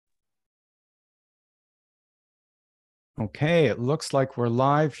Okay, it looks like we're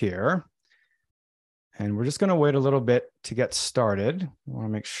live here. And we're just going to wait a little bit to get started. We want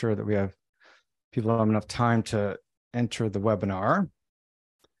to make sure that we have people have enough time to enter the webinar.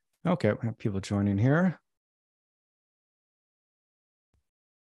 Okay, we have people joining here.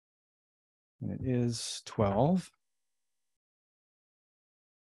 And it is 12.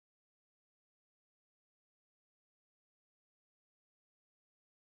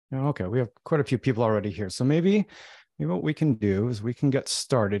 Okay, we have quite a few people already here. So maybe what we can do is we can get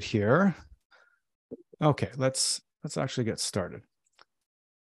started here. Okay, let's actually get started.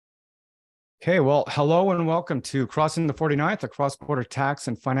 Okay, well, hello and welcome to Crossing the 49th, a cross-border tax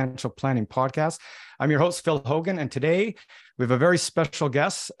and financial planning podcast. I'm your host, Phil Hogan, and today we have a very special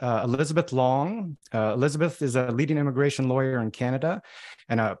guest, Elizabeth Long. Elizabeth is a leading immigration lawyer in Canada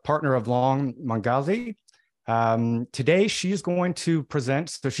and a partner of Long Mangazi. Today, she's going to present,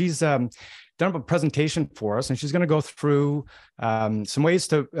 so she's done a presentation for us, and she's going to go through some ways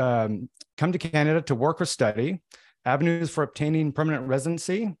to come to Canada to work or study, avenues for obtaining permanent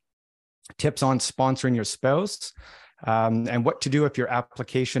residency, tips on sponsoring your spouse, and what to do if your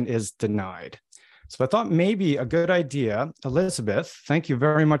application is denied. So I thought maybe a good idea, Elizabeth, thank you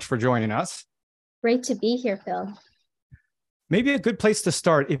very much for joining us. Great to be here, Phil. Maybe a good place to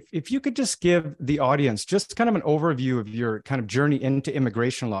start, if you could just give the audience just kind of an overview of your kind of journey into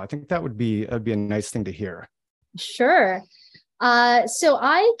immigration law. I think that'd be a nice thing to hear. Sure. So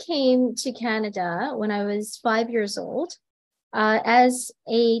I came to Canada when I was 5 years old. As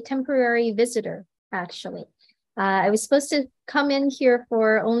a temporary visitor, actually. I was supposed to come in here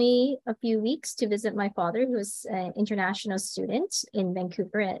for only a few weeks to visit my father, who was an international student in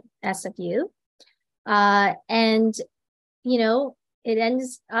Vancouver at SFU. And, you know, it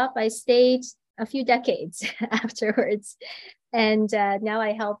ends up, I stayed a few decades afterwards. And now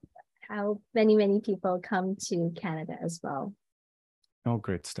I help many, many people come to Canada as well. Oh,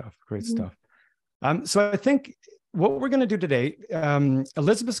 great stuff. Great stuff. So I think what we're going to do today,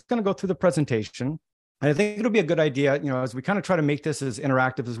 Elizabeth's going to go through the presentation. And I think it'll be a good idea, as we kind of try to make this as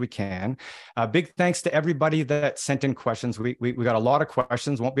interactive as we can. Big thanks to everybody that sent in questions. We got a lot of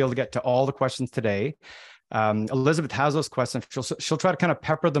questions. Won't be able to get to all the questions today. Elizabeth has those questions. She'll try to kind of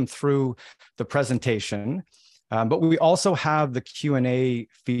pepper them through the presentation. But we also have the Q&A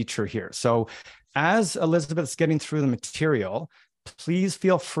feature here. So as Elizabeth's getting through the material, please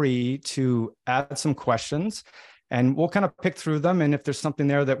feel free to add some questions and we'll kind of pick through them. And if there's something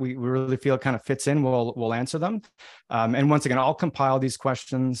there that we really feel kind of fits in, we'll answer them. And once again, I'll compile these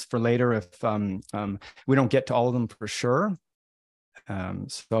questions for later if we don't get to all of them for sure.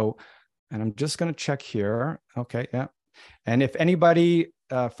 And I'm just going to check here. Okay, yeah. And if anybody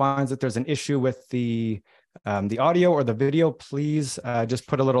finds that there's an issue with the audio or the video, please just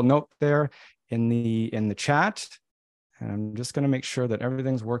put a little note there in the chat. And I'm just going to make sure that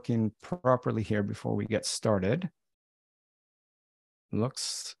everything's working properly here before we get started.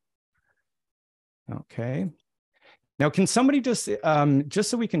 Looks okay. Now, can somebody just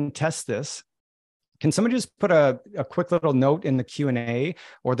so we can test this, can somebody just put a quick little note in the Q&A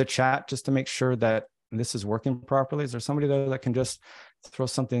or the chat just to make sure that this is working properly? Is there somebody there that can just throw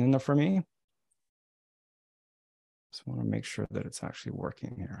something in there for me? Just want to make sure that it's actually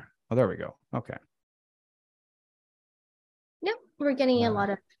working here. Oh, there we go. Okay. Yep, we're getting a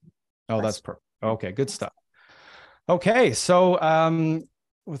lot of. Oh, that's perfect. Okay, good stuff. Okay, so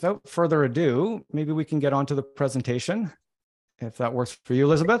without further ado, maybe we can get on to the presentation, if that works for you,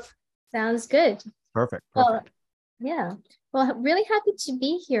 Elizabeth. Sounds good. Perfect. Well, yeah. Well, really happy to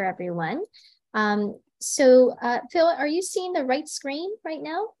be here, everyone. So, Phil, are you seeing the right screen right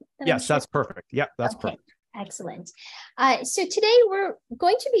now? Yes, that's perfect. Yeah, that's perfect. Excellent. So today we're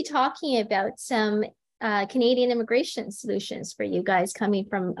going to be talking about some Canadian immigration solutions for you guys coming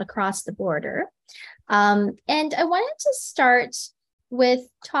from across the border. And I wanted to start with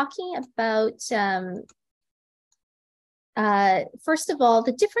talking about, first of all,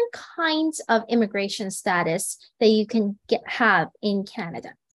 the different kinds of immigration status that you can have in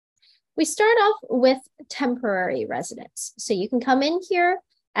Canada. We start off with temporary residence. So you can come in here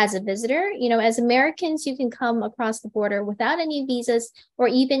as a visitor. As Americans, you can come across the border without any visas or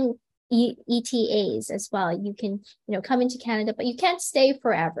even ETAs as well. You can, come into Canada, but you can't stay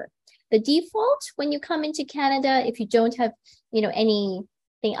forever. The default when you come into Canada, if you don't have, anything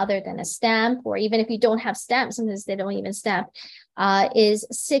other than a stamp, or even if you don't have stamps, sometimes they don't even stamp, is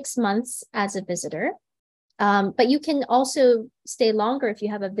 6 months as a visitor. But you can also stay longer if you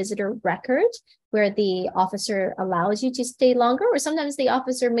have a visitor record where the officer allows you to stay longer, or sometimes the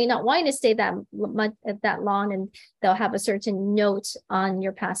officer may not want you to stay that long, and they'll have a certain note on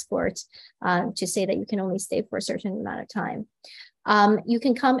your passport to say that you can only stay for a certain amount of time. You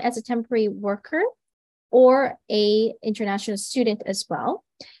can come as a temporary worker or a international student as well.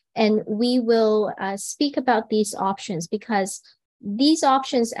 And we will speak about these options, because these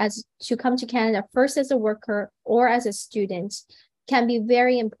options as to come to Canada first as a worker or as a student can be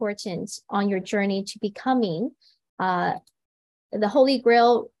very important on your journey to becoming the Holy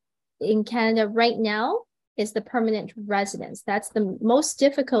Grail in Canada right now is the permanent residence. That's the most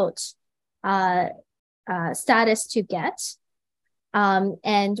difficult status to get.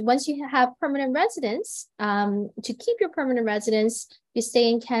 And once you have permanent residence, to keep your permanent residence, you stay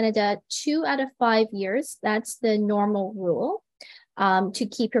in Canada 2 out of 5 years. That's the normal rule to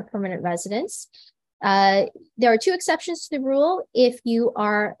keep your permanent residence. There are 2 exceptions to the rule. If you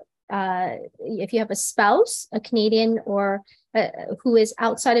have a spouse, a Canadian, or who is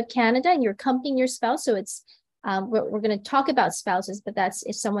outside of Canada, and you're accompanying your spouse. So it's we're going to talk about spouses, but that's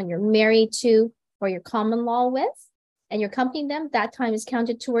if someone you're married to or you're common law with, and you're accompanying them, that time is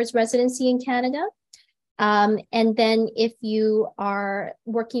counted towards residency in Canada. And then if you are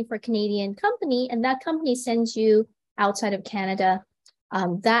working for a Canadian company and that company sends you outside of Canada,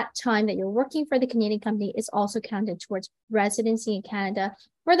 that time that you're working for the Canadian company is also counted towards residency in Canada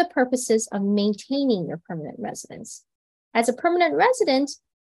for the purposes of maintaining your permanent residence. As a permanent resident,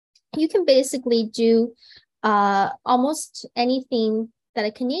 you can basically do almost anything that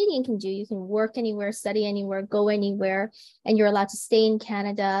a Canadian can do. You can work anywhere, study anywhere, go anywhere, and you're allowed to stay in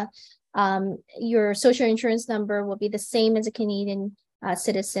Canada. Your social insurance number will be the same as a Canadian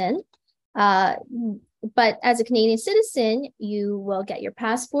citizen. But as a Canadian citizen, you will get your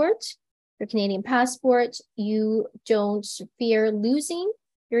passport, your Canadian passport. You don't fear losing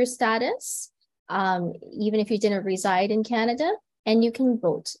your status, even if you didn't reside in Canada, and you can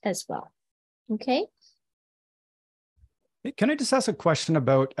vote as well. Okay. Can I just ask a question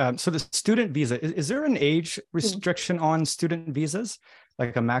about, so the student visa, is there an age restriction on student visas,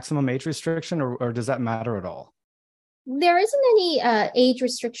 like a maximum age restriction, or does that matter at all? There isn't any age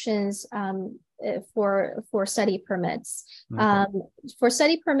restrictions for study permits. Okay. For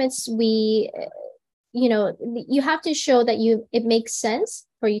study permits, you have to show that it makes sense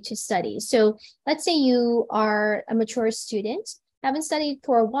for you to study. So let's say you are a mature student, haven't studied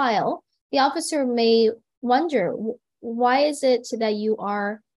for a while, the officer may wonder, why is it that you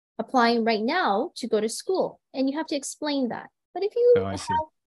are applying right now to go to school? And you have to explain that. But if you have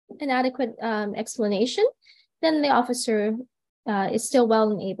an adequate explanation, then the officer is still well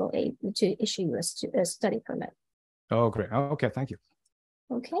and able to issue you a study permit. Oh, great. Oh, okay, thank you.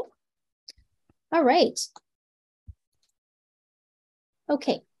 Okay. All right.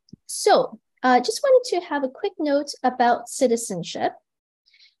 Okay, so just wanted to have a quick note about citizenship.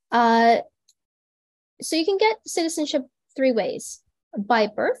 So you can get citizenship 3 ways. By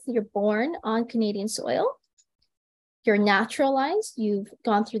birth, you're born on Canadian soil. You're naturalized, you've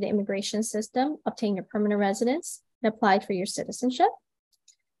gone through the immigration system, obtained your permanent residence, and applied for your citizenship.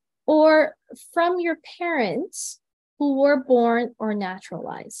 Or from your parents who were born or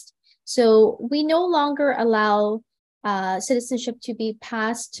naturalized. So we no longer allow citizenship to be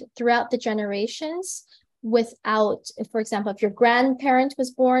passed throughout the generations without, for example, if your grandparent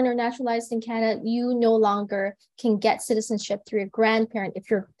was born or naturalized in Canada, you no longer can get citizenship through your grandparent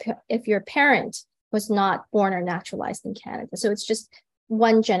if your parent was not born or naturalized in Canada. So it's just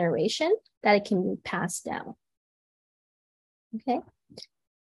one generation that it can be passed down. Okay.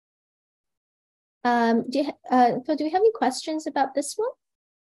 Do we have any questions about this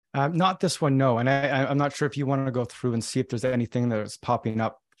one? Not this one, no. And I'm not sure if you want to go through and see if there's anything that's popping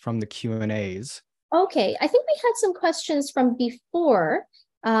up from the Q&As. Okay, I think we had some questions from before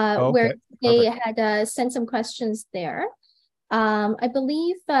where they had sent some questions there. I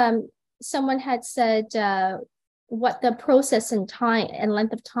believe someone had said what the process and time and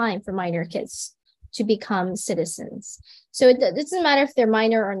length of time for minor kids to become citizens. So it doesn't matter if they're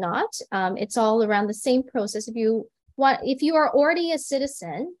minor or not. It's all around the same process. If you are already a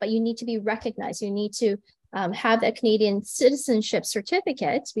citizen, but you need to be recognized, you need to have a Canadian citizenship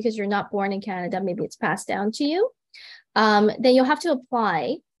certificate because you're not born in Canada, maybe it's passed down to you, then you'll have to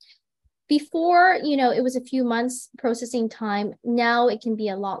apply. Before, it was a few months processing time. Now it can be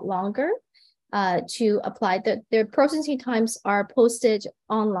a lot longer to apply. The processing times are posted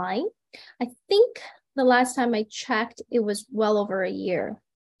online. I think the last time I checked, it was well over a year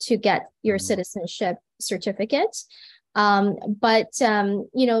to get your citizenship certificate. The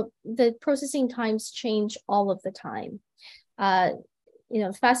processing times change all of the time.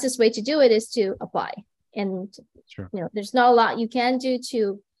 The fastest way to do it is to apply. And, Sure. there's not a lot you can do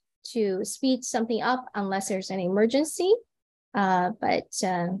to speed something up unless there's an emergency. Just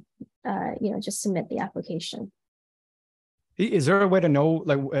submit the application. Is there a way to know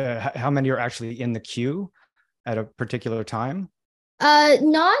how many are actually in the queue at a particular time?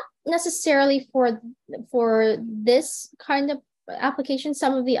 Not necessarily for this kind of application.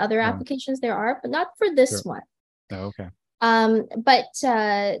 Some of the other applications there are, but not for this one. Oh, okay.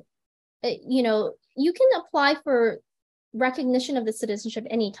 You can apply for recognition of the citizenship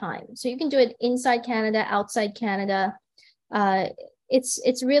anytime. So you can do it inside Canada, outside Canada.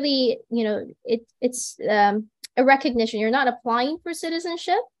 It's really, it's a recognition. You're not applying for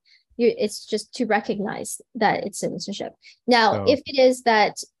citizenship. It's just to recognize that it's citizenship. Now, if it is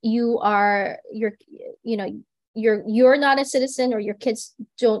that you're not a citizen, or your kids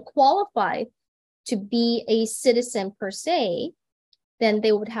don't qualify to be a citizen per se, then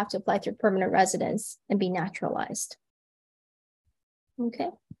they would have to apply through permanent residence and be naturalized. Okay.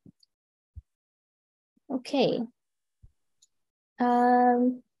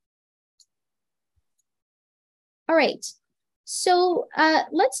 All right. So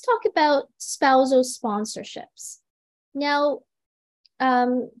let's talk about spousal sponsorships. Now,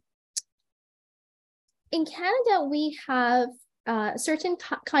 in Canada, we have a certain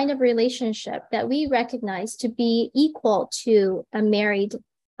kind of relationship that we recognize to be equal to a married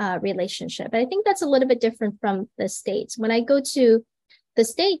relationship. I think that's a little bit different from the States. When I go to the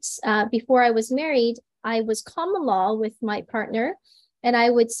States, before I was married, I was common law with my partner, and I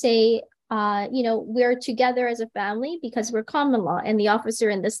would say, we're together as a family because we're common law. And the officer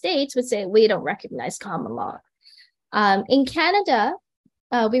in the States would say, we don't recognize common law. In Canada,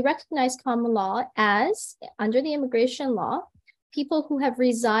 we recognize common law as, under the immigration law, people who have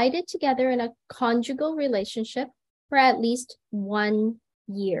resided together in a conjugal relationship for at least 1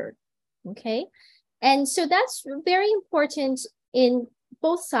 year. Okay. And so that's very important in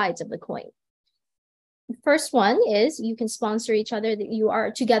both sides of the coin. The first one is you can sponsor each other, that you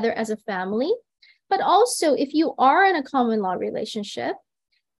are together as a family. But also, if you are in a common law relationship,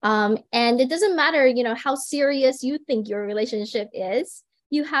 and it doesn't matter, how serious you think your relationship is,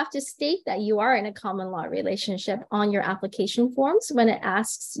 you have to state that you are in a common law relationship on your application forms when it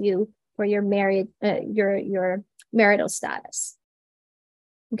asks you for your your marital status.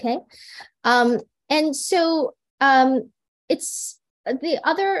 Okay. And so it's the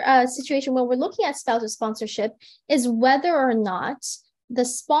other situation when we're looking at spousal sponsorship is whether or not the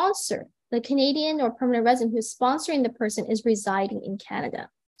sponsor, the Canadian or permanent resident who's sponsoring the person, is residing in Canada.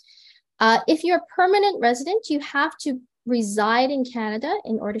 If you're a permanent resident, you have to reside in Canada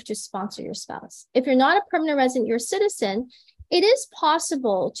in order to sponsor your spouse. If you're not a permanent resident, you're a citizen, it is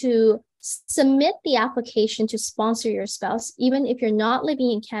possible to submit the application to sponsor your spouse, even if you're not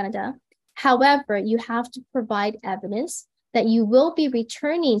living in Canada. However, you have to provide evidence that you will be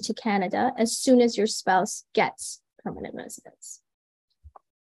returning to Canada as soon as your spouse gets permanent residence.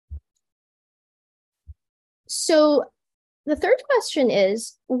 So the third question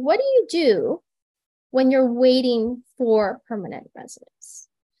is, what do you do when you're waiting for permanent residence?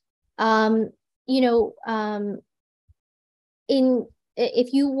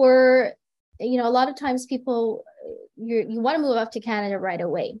 If you were, a lot of times people, you want to move up to Canada right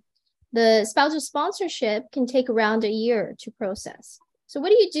away. The spousal sponsorship can take around a year to process. So what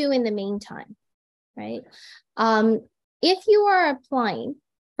do you do in the meantime, right? If you are applying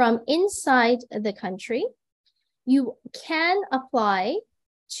from inside the country, you can apply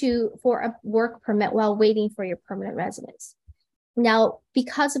for a work permit while waiting for your permanent residence. Now,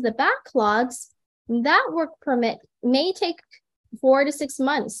 because of the backlogs, that work permit may take 4 to 6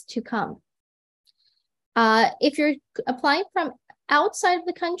 months to come. If you're applying from outside of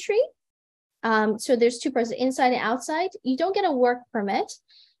the country, so there's two parts, inside and outside, you don't get a work permit,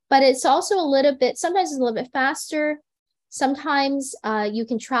 but it's also sometimes it's a little bit faster. Sometimes you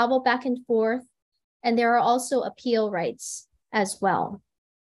can travel back and forth, and there are also appeal rights as well.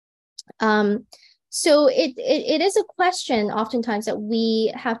 So it is a question oftentimes that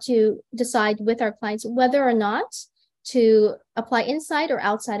we have to decide with our clients whether or not to apply inside or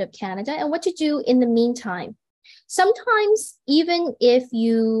outside of Canada and what to do in the meantime. Sometimes even if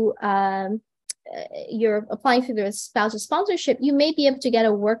you're applying for the spousal sponsorship, you may be able to get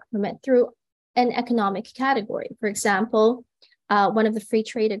a work permit through an economic category. For example, one of the free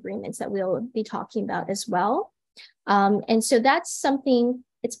trade agreements that we'll be talking about as well. And so that's something,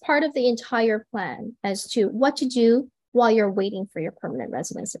 it's part of the entire plan as to what to do while you're waiting for your permanent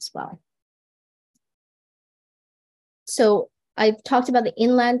residence as well. So I've talked about the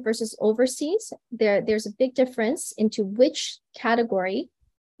inland versus overseas. There's a big difference into which category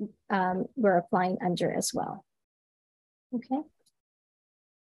we're applying under as well. Okay.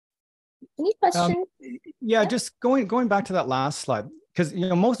 Any questions? Yeah, just going back to that last slide, because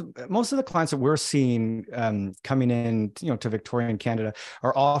most of the clients that we're seeing coming in to Victoria and Canada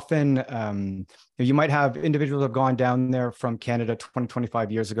are often you might have individuals who have gone down there from Canada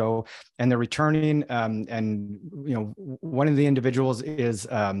 20-25 years ago, and they're returning, and one of the individuals is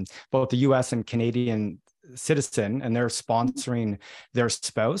both the US and Canadian citizen, and they're sponsoring their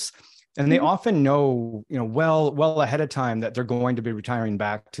spouse. And they often know, well ahead of time that they're going to be retiring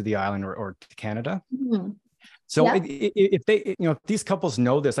back to the island or to Canada. So if they, if these couples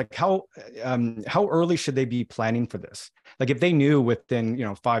know this, like how early should they be planning for this? Like if they knew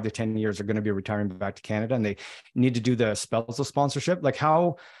within 5 to 10 years they're going to be retiring back to Canada and they need to do the spousal sponsorship, like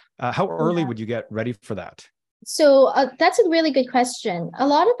how early would you get ready for that? So that's a really good question. A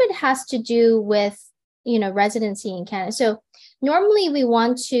lot of it has to do with residency in Canada. So normally we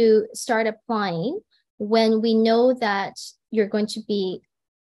want to start applying when we know that you're going to be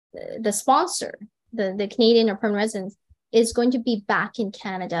the sponsor, the Canadian or permanent resident is going to be back in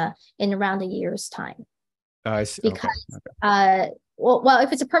Canada in around a year's time. I see. Because, okay. Well,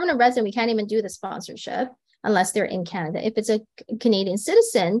 if it's a permanent resident, we can't even do the sponsorship unless they're in Canada. If it's a Canadian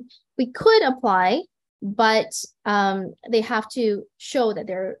citizen, we could apply, but they have to show that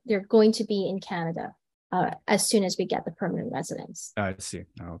they're going to be in Canada as soon as we get the permanent residence. I see.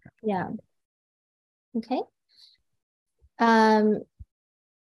 Oh, okay. Yeah. Okay.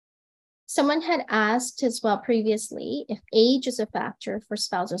 Someone had asked as well previously if age is a factor for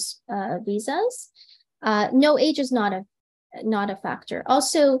spousal visas. No, age is not a factor.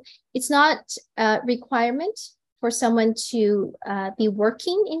 Also, it's not a requirement for someone to be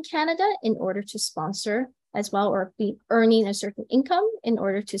working in Canada in order to sponsor as well, or be earning a certain income in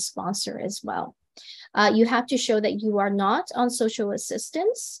order to sponsor as well. You have to show that you are not on social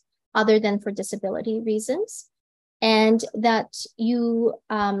assistance other than for disability reasons, and that you,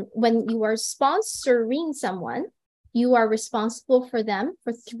 when you are sponsoring someone, you are responsible for them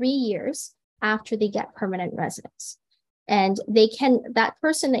for 3 years after they get permanent residence. And that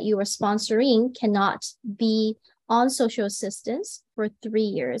person that you are sponsoring cannot be on social assistance for 3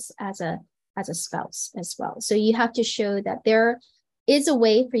 years as a spouse as well. So you have to show that there is a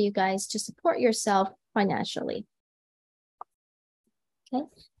way for you guys to support yourself financially. Okay.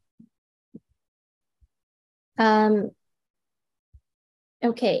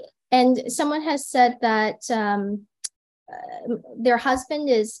 Okay. And someone has said that their husband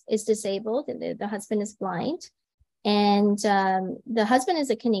is disabled, and the husband is blind, and the husband is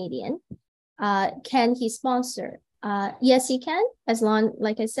a Canadian. Can he sponsor? Yes, he can, as long,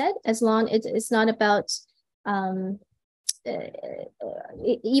 like I said, as long it's not about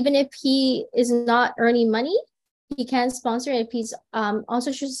even if he is not earning money, he can sponsor. If he's on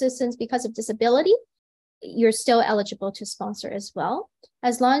social assistance because of disability, you're still eligible to sponsor as well,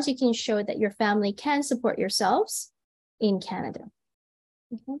 as long as you can show that your family can support yourselves in Canada.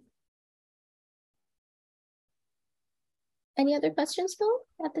 Okay. Any other questions, Phil,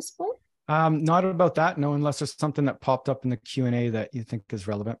 at this point? Not about that, no, unless there's something that popped up in the Q&A that you think is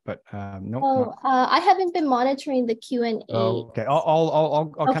relevant, but no. Oh, I haven't been monitoring the Q&A. Oh, okay,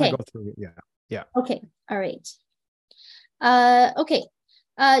 I'll okay. kind of go through it. Yeah. Okay, all right. Okay,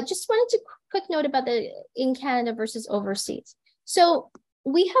 just wanted to quick note about the in Canada versus overseas. So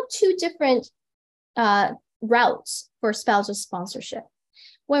we have two different routes for spousal sponsorship.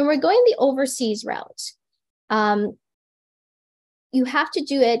 When we're going the overseas route, you have to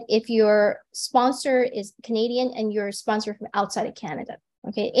do it if your sponsor is Canadian and you're sponsored from outside of Canada.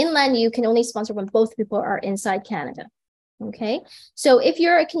 Okay, inland, you can only sponsor when both people are inside Canada. Okay, so if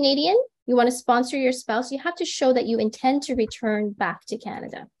you're a Canadian, you want to sponsor your spouse, you have to show that you intend to return back to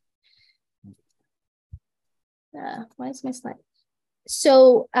Canada. Why is my slide?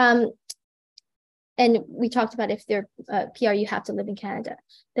 So, and we talked about if they're PR, you have to live in Canada.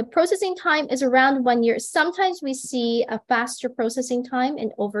 The processing time is around 1 year. Sometimes we see a faster processing time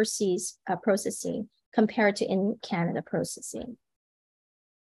in overseas processing compared to in Canada processing.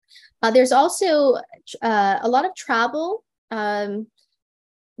 There's also a lot of travel.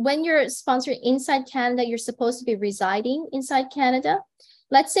 When you're sponsored inside Canada, you're supposed to be residing inside Canada.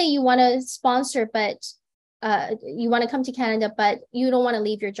 Let's say you want to sponsor, but you want to come to Canada, but you don't want to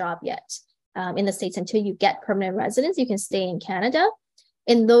leave your job yet in the States until you get permanent residence. You can stay in Canada.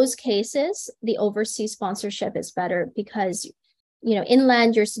 In those cases, the overseas sponsorship is better because,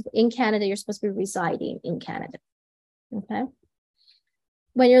 inland, in Canada, you're supposed to be residing in Canada. Okay.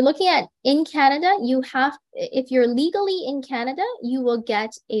 when you're looking at in Canada, if you're legally in Canada, you will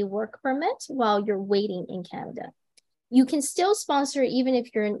get a work permit while you're waiting in Canada. You can still sponsor even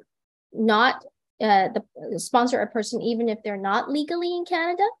if you're not sponsor a person, even if they're not legally in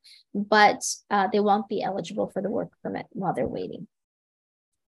Canada, but they won't be eligible for the work permit while they're waiting.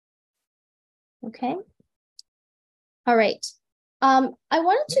 Okay. All right. I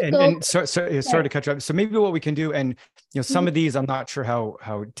wanted to go. And sorry to cut you off. So maybe what we can do, and some of these I'm not sure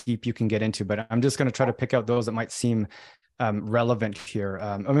how deep you can get into, but I'm just going to try to pick out those that might seem relevant here.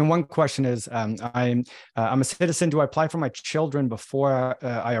 I mean, one question is, I'm a citizen. Do I apply for my children before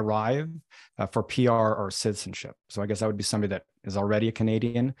I arrive for PR or citizenship? So I guess that would be somebody that is already a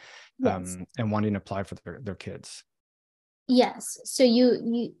Canadian, yes, and wanting to apply for their kids. Yes. So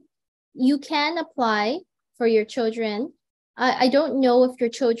you can apply for your children. I don't know if your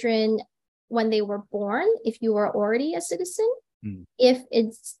children, when they were born, if you are already a citizen. If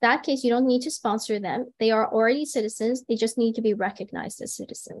it's that case, you don't need to sponsor them. They are already citizens. They just need to be recognized as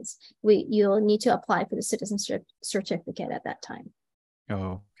citizens. You'll need to apply for the citizenship certificate at that time.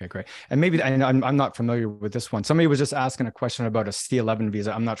 Oh, okay, great. And maybe I'm not familiar with this one. Somebody was just asking a question about a C11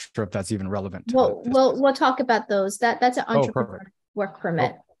 visa. I'm not sure if that's even relevant. We'll talk about those. That's an entrepreneur work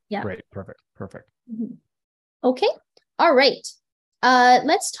permit. Yeah. Great. Perfect. Mm-hmm. Okay. All right.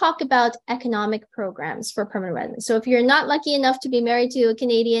 Let's talk about economic programs for permanent residents. So if you're not lucky enough to be married to a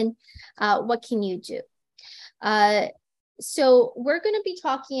Canadian, what can you do? So we're going to be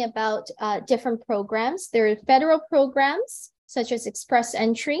talking about different programs. There are federal programs such as Express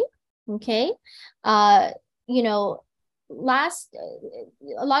Entry. Okay. A lot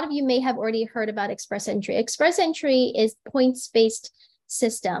of you may have already heard about Express Entry. Express Entry is points-based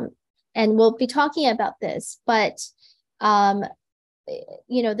system, and we'll be talking about this, but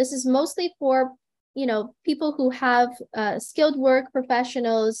this is mostly for, people who have skilled work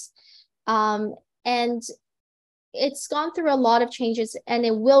professionals, and it's gone through a lot of changes, and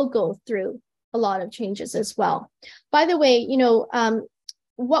it will go through a lot of changes as well. By the way,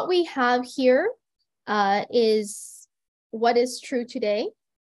 what we have here is what is true today,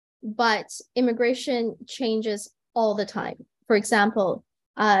 but immigration changes all the time. For example,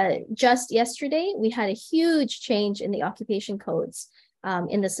 just yesterday, we had a huge change in the occupation codes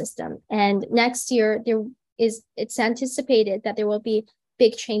in the system. And next year, it's anticipated that there will be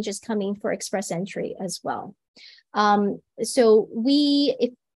big changes coming for Express Entry as well. So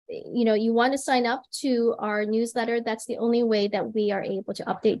if you want to sign up to our newsletter, that's the only way that we are able to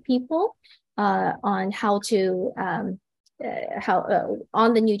update people on how to,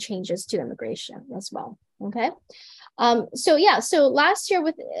 on the new changes to immigration as well. Okay. So last year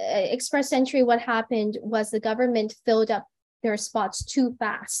with Express Entry, what happened was the government filled up their spots too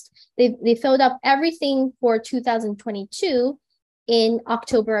fast. They filled up everything for 2022 in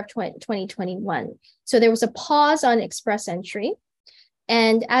October of 2021. So there was a pause on Express Entry.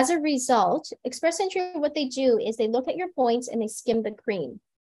 And as a result, Express Entry, what they do is they look at your points and they skim the cream,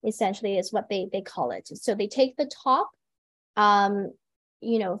 essentially is what they call it. So they take the top,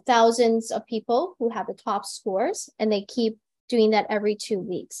 thousands of people who have the top scores, and they keep doing that every 2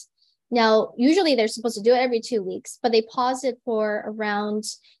 weeks. Now, usually they're supposed to do it every 2 weeks, but they pause it for around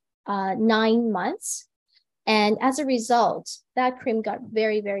 9 months. And as a result, that cream got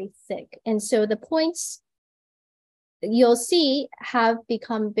very, very thick. And so the points you'll see have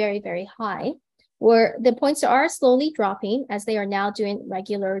become very, very high, where the points are slowly dropping as they are now doing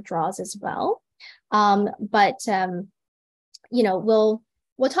regular draws as well.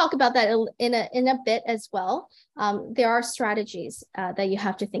 We'll talk about that in a bit as well. There are strategies that you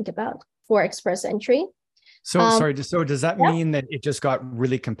have to think about for Express Entry. So does that mean that it just got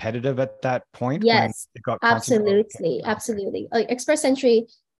really competitive at that point? Yes, when it got absolutely. Express Entry,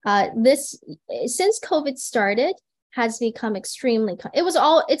 since COVID started, has become extremely.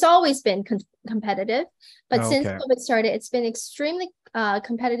 It's always been competitive, but since COVID started, it's been extremely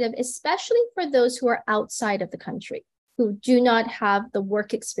competitive, especially for those who are outside of the country, who do not have the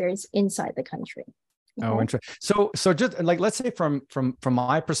work experience inside the country. Okay. Oh, interesting. So just like, let's say from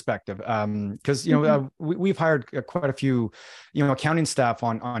my perspective, because we've hired quite a few, accounting staff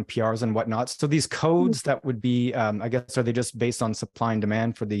on PRs and whatnot. So these codes that would be, I guess, are they just based on supply and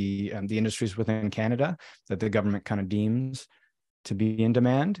demand for the industries within Canada that the government kind of deems to be in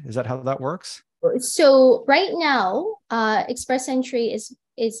demand? Is that how that works? So right now, Express Entry is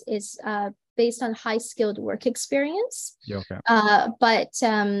based on high skilled work experience. Yeah, okay. But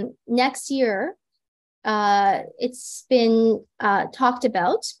next year, it's been talked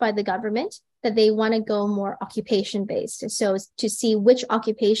about by the government that they want to go more occupation based. So to see which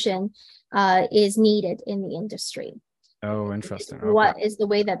occupation is needed in the industry. Oh, interesting. Okay. What is the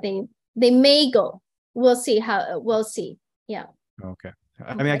way that they may go. We'll see. Yeah. Okay.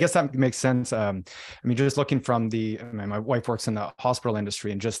 I mean, I Okay. guess that makes sense. I mean, just looking from I mean, my wife works in the hospital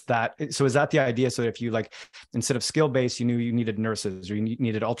industry, and just that. So, is that the idea? So, if you like, instead of skill based, you knew you needed nurses or you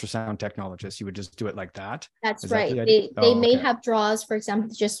needed ultrasound technologists, you would just do it like that. That's Is that right. the idea? They Oh, may okay. have draws, for example,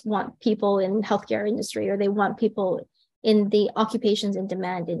 to just want people in healthcare industry, or they want people in the occupations in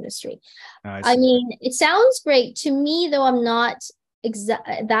demand industry. I I see. mean, it sounds great to me, though I'm not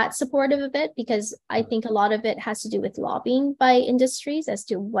that supportive of it, because I think a lot of it has to do with lobbying by industries as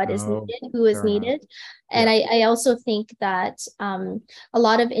to what is Oh, needed, who is fair enough. needed. And Yeah. I also think that a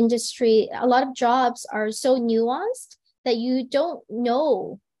lot of jobs are so nuanced that you don't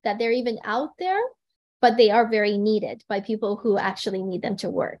know that they're even out there, but they are very needed by people who actually need them to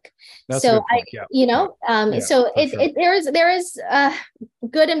work. That's a So good point. Yeah. Yeah. Yeah, so for sure. there is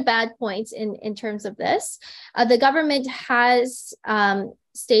good and bad points in terms of this. The government has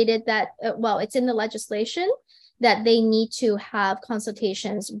stated that, well, it's in the legislation that they need to have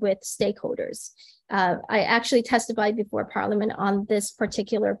consultations with stakeholders. I actually testified before Parliament on this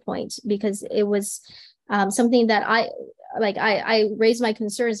particular point because it was something that I raised my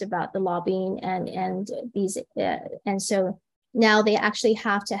concerns about the lobbying and these and so now they actually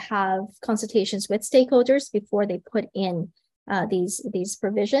have to have consultations with stakeholders before they put in these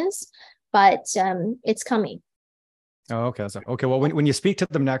provisions, but it's coming. Oh, okay. So, okay. Well, when you speak to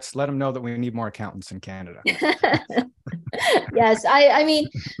them next, let them know that we need more accountants in Canada. Yes, I mean,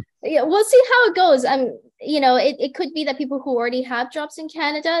 yeah, we'll see how it goes. It could be that people who already have jobs in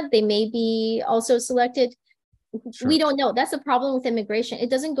Canada, they may be also selected. Sure. We don't know. That's the problem with immigration. It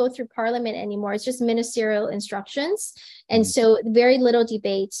doesn't go through Parliament anymore. It's just ministerial instructions. And so very little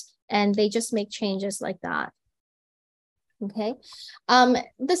debate, and they just make changes like that. Okay.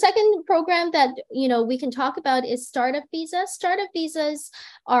 The second program that we can talk about is startup visas. Startup visas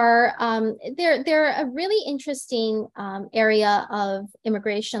are they're a really interesting area of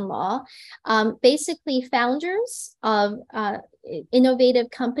immigration law. Basically, founders of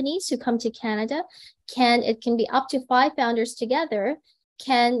innovative companies who come to Canada it can be up to 5 founders together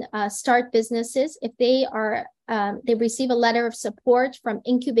can start businesses if they receive a letter of support from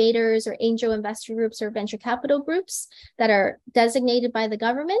incubators or angel investor groups or venture capital groups that are designated by the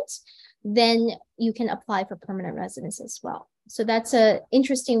government. Then you can apply for permanent residence as well. So that's an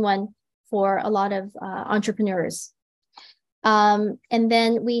interesting one for a lot of entrepreneurs. And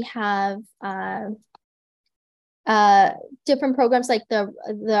then we have different programs like the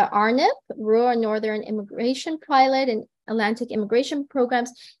RNIP, Rural Northern Immigration Pilot, and Atlantic Immigration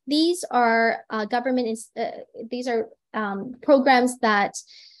Programs. These are programs that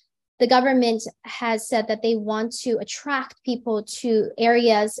the government has said that they want to attract people to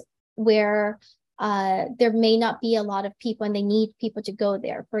areas where there may not be a lot of people and they need people to go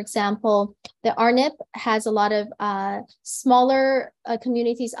there. For example, the RNIP has a lot of smaller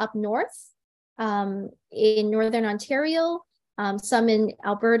communities up north in Northern Ontario, some in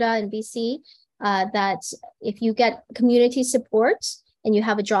Alberta and BC, that if you get community support and you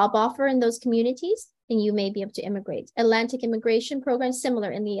have a job offer in those communities, then you may be able to immigrate. Atlantic Immigration Program,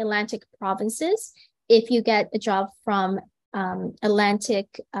 similar in the Atlantic provinces. If you get a job from Atlantic,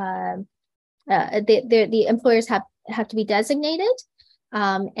 the employers have to be designated,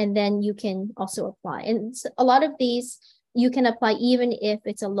 and then you can also apply. And a lot of these, you can apply even if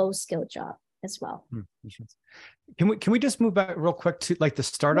it's a low-skill job as well. Can we just move back real quick to like the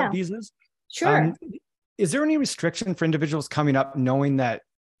startup visas? Sure. Is there any restriction for individuals coming up knowing that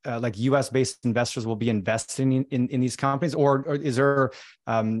like US-based investors will be investing in these companies, or is there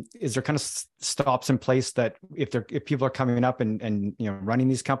kind of stops in place that if people are coming up and running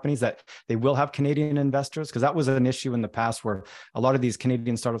these companies that they will have Canadian investors? Because that was an issue in the past where a lot of these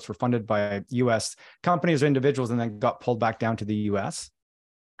Canadian startups were funded by US companies or individuals and then got pulled back down to the US.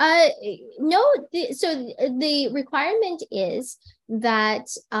 No, so the requirement is that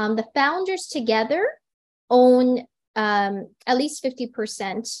the founders together own at least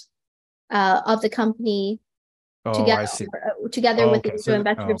 50% of the company together with the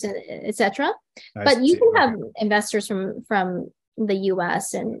investor groups, etc. But you can have investors from the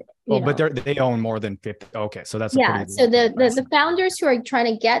US and but they own more than 50. Okay, so that's so the founders who are trying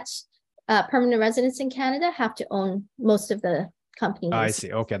to get permanent residence in Canada have to own most of the company. I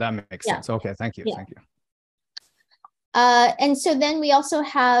see. Okay, that makes sense. Okay, thank you. Thank you. And so then we also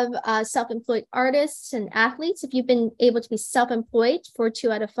have self-employed artists and athletes. If you've been able to be self-employed for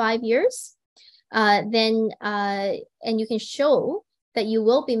 2 out of 5 years, then and you can show that you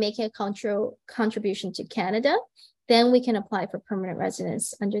will be making a contribution to Canada, then we can apply for permanent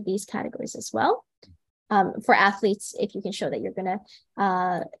residence under these categories as well. for athletes, if you can show that you're going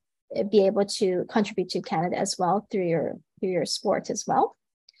to be able to contribute to Canada as well through your sport as well.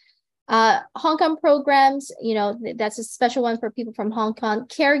 Hong Kong programs, that's a special one for people from Hong Kong.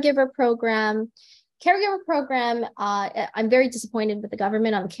 Caregiver program, I'm very disappointed with the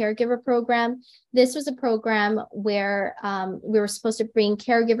government on the caregiver program. This was a program where we were supposed to bring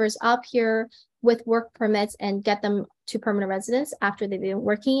caregivers up here with work permits and get them to permanent residence after they've been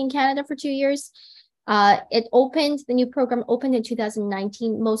working in Canada for 2 years. The new program opened in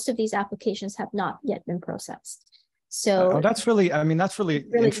 2019. Most of these applications have not yet been processed. So that's really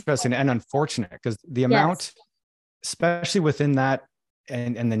interesting and unfortunate, because the amount, especially within that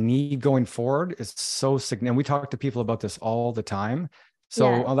and the need going forward is so significant. And we talk to people about this all the time. So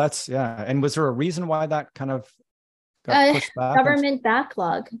And was there a reason why that kind of got pushed back? Government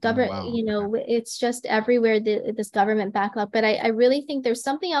backlog. It's just everywhere, this government backlog. But I really think there's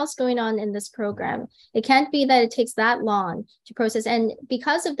something else going on in this program. It can't be that it takes that long to process. And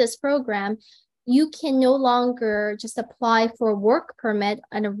because of this program, you can no longer just apply for a work permit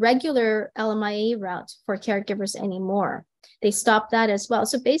on a regular LMIA route for caregivers anymore. They stopped that as well.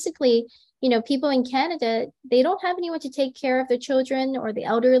 So basically, people in Canada, they don't have anyone to take care of their children or the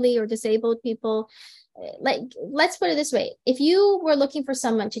elderly or disabled people. Like, let's put it this way. If you were looking for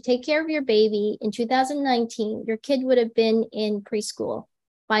someone to take care of your baby in 2019, your kid would have been in preschool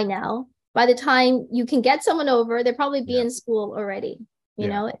by now. By the time you can get someone over, they'll probably be in school already.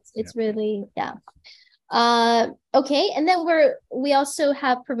 It's really. Okay. And then we also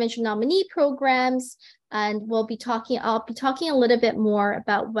have provincial nominee programs, and I'll be talking a little bit more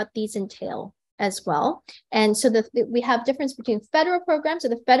about what these entail as well. And so we have difference between federal programs. So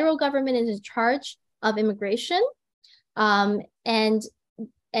the federal government is in charge of immigration, and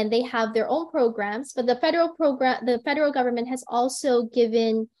they have their own programs, but the federal government has also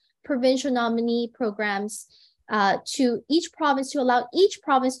given provincial nominee programs to each province, to allow each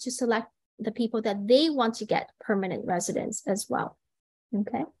province to select the people that they want to get permanent residence as well.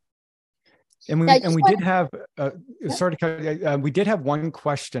 Okay. And we did have we did have one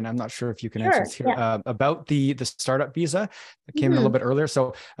question. I'm not sure if you can answer this here about the startup visa that came in a little bit earlier.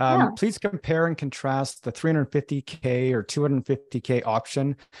 So please compare and contrast the 350K or 250K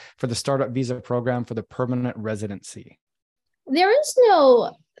option for the startup visa program for the permanent residency. There is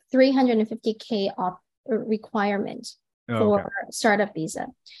no 350K requirement for startup visa.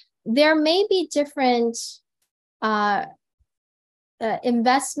 There may be different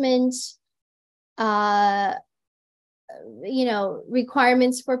investment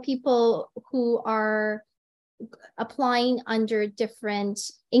requirements for people who are applying under different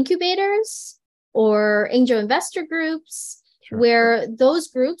incubators or angel investor groups, where those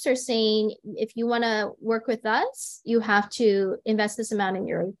groups are saying, if you want to work with us, you have to invest this amount in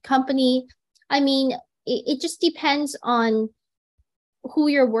your company. I mean, it just depends on who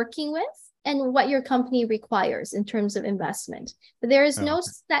you're working with and what your company requires in terms of investment. But there is no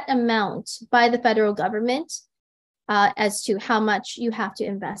set amount by the federal government as to how much you have to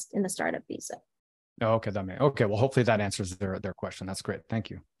invest in the startup visa. Okay, well, hopefully that answers their question. That's great.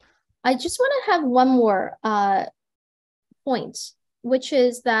 Thank you. I just want to have one more point, which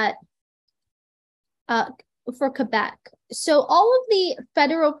is that for Quebec, so all of the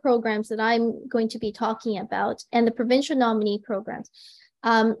federal programs that I'm going to be talking about and the provincial nominee programs,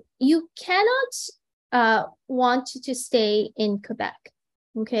 you cannot want to stay in Quebec,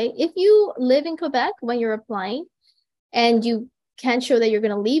 okay? If you live in Quebec when you're applying and you can't show that you're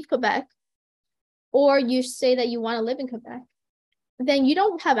going to leave Quebec, or you say that you want to live in Quebec, then you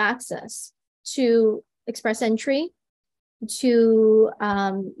don't have access to Express Entry, to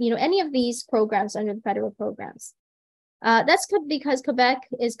any of these programs under the federal programs. That's because Quebec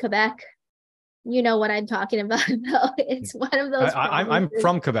is Quebec. You know what I'm talking about. It's one of those. I'm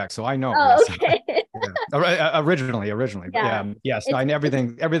from Quebec, so I know. Oh, okay. Originally. Yes. No,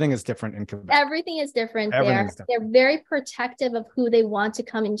 everything is different in Quebec. Everything is different there. They're very protective of who they want to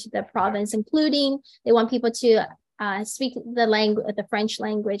come into the province, including they want people to speak the French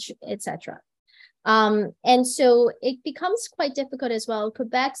language, etc. And so it becomes quite difficult as well.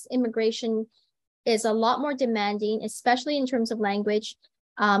 Quebec's immigration is a lot more demanding, especially in terms of language.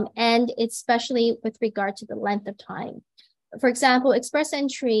 And especially with regard to the length of time. For example, Express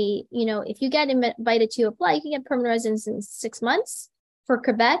Entry, if you get invited to apply, you can get permanent residence in 6 months. For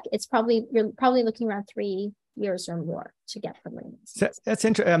Quebec, you're probably looking around 3 years or more to get permanent residence. That's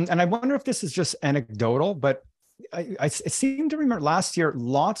interesting. And I wonder if this is just anecdotal, but I seem to remember last year,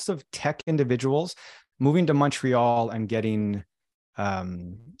 lots of tech individuals moving to Montreal and getting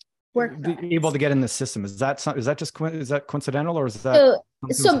able to get in the system. Is that coincidental, or is that?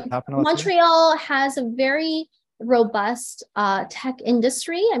 So Montreal has a very robust tech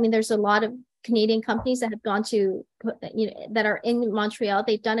industry. I mean, there's a lot of Canadian companies that have gone to, that are in Montreal.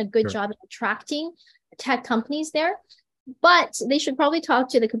 They've done a good job of attracting tech companies there, but they should probably talk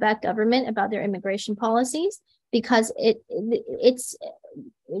to the Quebec government about their immigration policies, because it's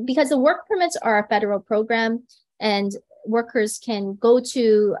because the work permits are a federal program and workers can go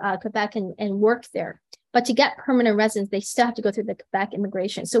to Quebec and work there. But to get permanent residence, they still have to go through the Quebec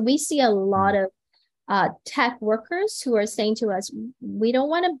immigration. So we see a lot of tech workers who are saying to us, we don't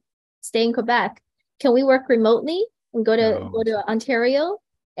want to stay in Quebec. Can we work remotely and go to Ontario,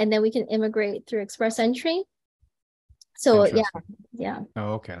 and then we can immigrate through express entry? So yeah.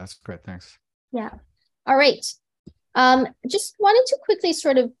 Oh, okay, that's great. Thanks. Yeah. All right. Just wanted to quickly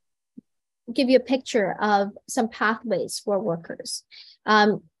sort of give you a picture of some pathways for workers.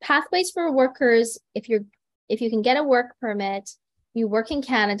 Pathways for workers, if you can get a work permit, you work in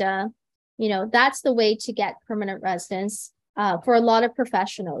Canada, that's the way to get permanent residence for a lot of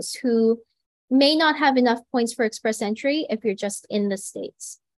professionals who may not have enough points for express entry if you're just in the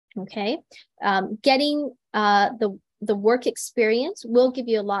States. Okay. Getting the work experience will give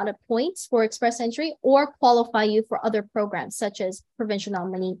you a lot of points for express entry or qualify you for other programs such as provincial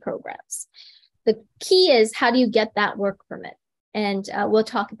nominee programs. The key is, how do you get that work permit? And we'll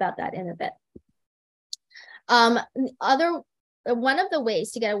talk about that in a bit. One of the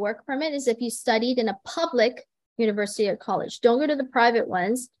ways to get a work permit is if you studied in a public university or college. Don't go to the private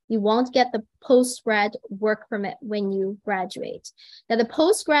ones. You won't get the post-grad work permit when you graduate. Now, the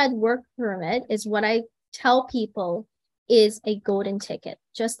post-grad work permit is what I tell people is a golden ticket,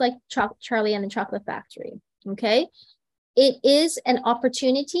 just like Charlie and the Chocolate Factory, okay? It is an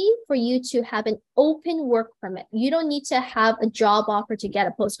opportunity for you to have an open work permit. You don't need to have a job offer to get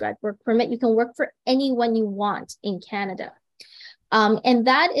a postgrad work permit. You can work for anyone you want in Canada. And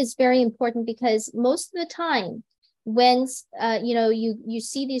that is very important, because most of the time when you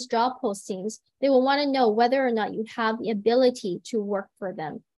see these job postings, they will want to know whether or not you have the ability to work for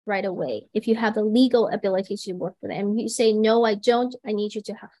them right away. If you have the legal ability to work for them, and you say, no, I don't, I need you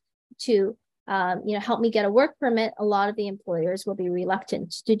to help me get a work permit, a lot of the employers will be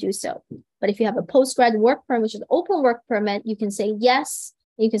reluctant to do so. But if you have a post-grad work permit, which is an open work permit, you can say yes,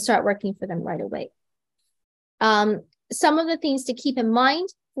 and you can start working for them right away. Some of the things to keep in mind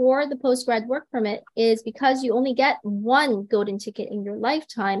for the post-grad work permit is, because you only get one golden ticket in your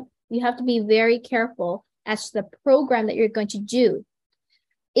lifetime, you have to be very careful as to the program that you're going to do.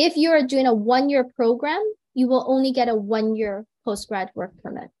 If you're doing a one-year program, you will only get a one-year post-grad work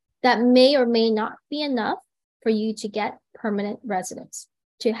permit. That may or may not be enough for you to get permanent residence,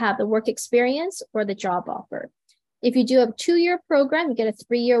 to have the work experience or the job offer. If you do a 2-year program, you get a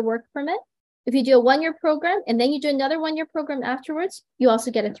 3-year work permit. If you do a 1-year program and then you do another 1-year program afterwards, you also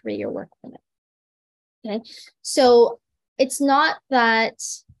get a 3-year work permit. Okay, so it's not that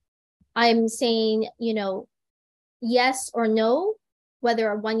I'm saying, yes or no,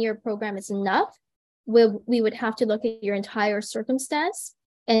 whether a 1-year program is enough. We would have to look at your entire circumstance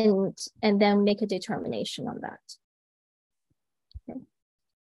and then make a determination on that. Okay.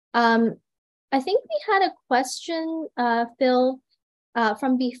 I think we had a question, Phil,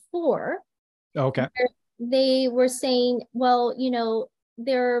 from before. Okay. They were saying, well,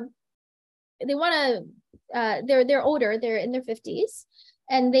 they're older, they're in their 50s,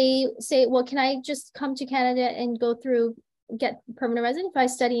 and they say, well, can I just come to Canada and get permanent residence if I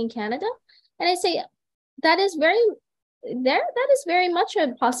study in Canada? And I say, that is very much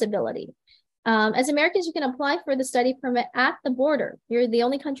a possibility. As Americans, you can apply for the study permit at the border. You're the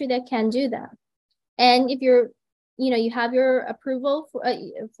only country that can do that. And if you have your approval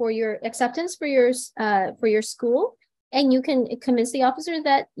for your acceptance for your school, and you can convince the officer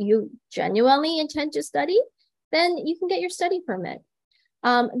that you genuinely intend to study, then you can get your study permit.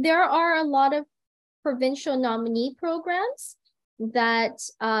 There are a lot of provincial nominee programs that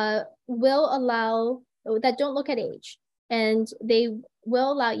that don't look at age, and they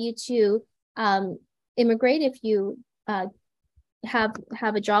will allow you to immigrate if you have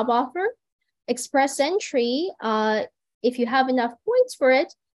a job offer. Express entry, if you have enough points for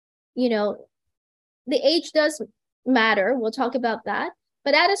it, the age does matter. We'll talk about that.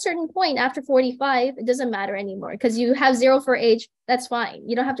 But at a certain point, after 45, it doesn't matter anymore, because you have 0 for age. That's fine.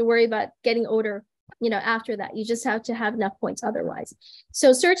 You don't have to worry about getting older, after that. You just have to have enough points otherwise.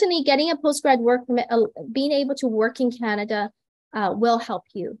 So certainly getting a postgrad work permit, being able to work in Canada will help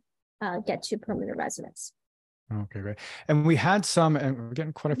you get to permanent residence. Okay, great. And we had some, and we're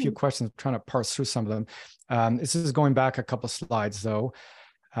getting quite a few questions, trying to parse through some of them. This is going back a couple of slides, though.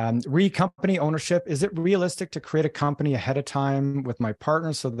 Company ownership. Is it realistic to create a company ahead of time with my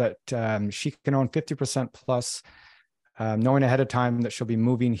partner so that she can own 50% plus, knowing ahead of time that she'll be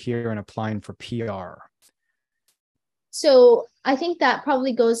moving here and applying for PR? So I think that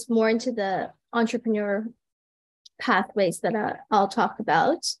probably goes more into the entrepreneur pathways that I'll talk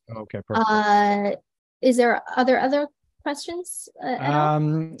about. Okay, perfect. Is there other questions at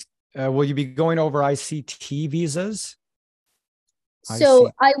all? Will you be going over ICT visas?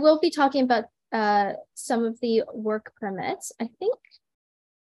 So I will be talking about some of the work permits, I think.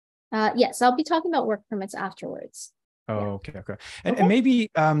 Yes, I'll be talking about work permits afterwards. Oh, yeah. Okay. And maybe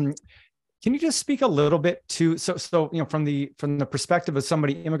can you just speak a little bit to so from the perspective of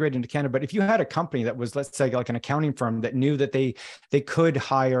somebody immigrating to Canada, but if you had a company that was, let's say, like an accounting firm that knew that they could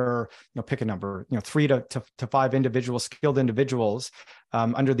hire, pick a number, 3 to 5 skilled individuals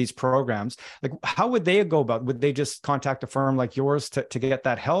under these programs, like how would they go about? Would they just contact a firm like yours to get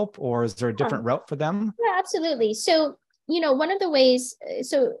that help, or is there a different route for them? Yeah, absolutely. So one of the ways,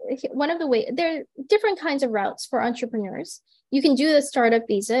 there are different kinds of routes for entrepreneurs. You can do the startup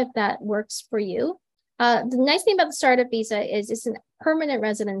visa if that works for you. The nice thing about the startup visa is it's a permanent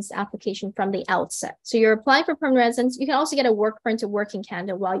residence application from the outset. So you're applying for permanent residence. You can also get a work permit to work in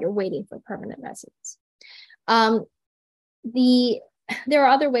Canada while you're waiting for permanent residence. There are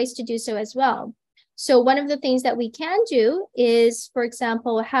other ways to do so as well. So one of the things that we can do is, for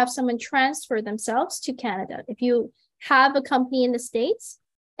example, have someone transfer themselves to Canada. If you have a company in the States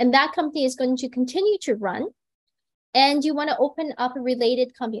and that company is going to continue to run, and you want to open up a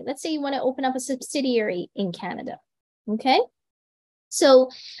related company. Let's say you want to open up a subsidiary in Canada, okay? So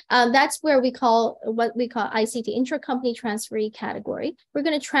that's where what we call ICT, intra-company transferee category. We're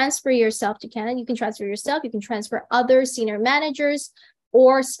going to transfer yourself to Canada. You can transfer yourself, you can transfer other senior managers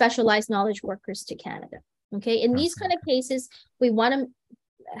or specialized knowledge workers to Canada, okay? In these kind of cases, we want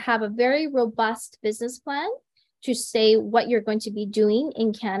to have a very robust business plan to say what you're going to be doing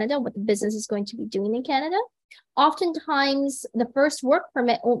in Canada, what the business is going to be doing in Canada. Oftentimes, the first work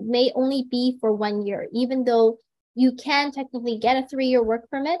permit may only be for 1 year, even though you can technically get a 3-year work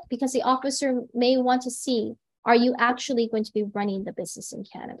permit, because the officer may want to see, are you actually going to be running the business in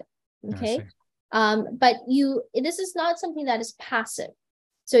Canada? Okay. But this is not something that is passive.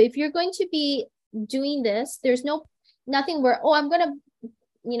 So if you're going to be doing this, there's nothing where, I'm going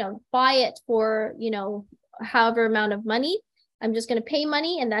to, buy it for, however amount of money. I'm just going to pay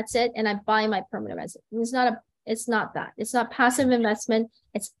money and that's it. And I buy my permanent residence. It's not that. It's not passive investment.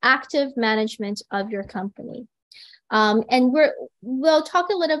 It's active management of your company. And we'll talk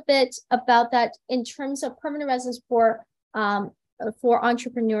a little bit about that in terms of permanent residence for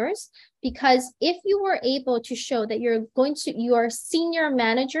entrepreneurs, because if you were able to show that you are a senior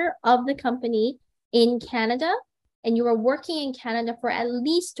manager of the company in Canada and you are working in Canada for at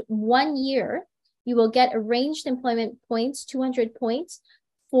least 1 year, you will get arranged employment points, 200 points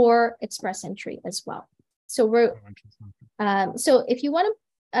for express entry as well. So so if you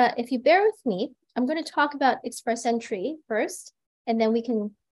bear with me, I'm going to talk about express entry first, and then we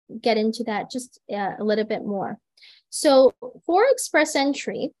can get into that just a little bit more. So for express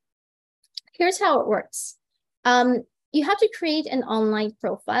entry, here's how it works. You have to create an online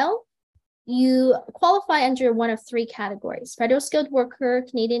profile. You qualify under one of 3 categories: federal skilled worker,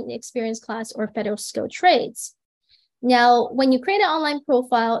 Canadian experience class, or federal skilled trades. Now, when you create an online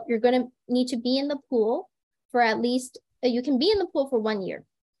profile, you're going to need to be in the pool for at least, you can be in the pool for 1 year.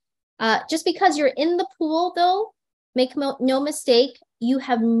 Just because you're in the pool, though, make no mistake, you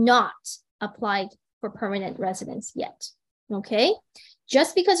have not applied for permanent residence yet, okay?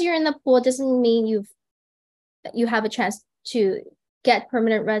 Just because you're in the pool doesn't mean you have a chance to get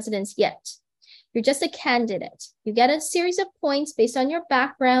permanent residence yet. You're just a candidate. You get a series of points based on your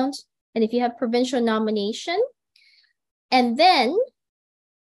background, and if you have provincial nomination, and then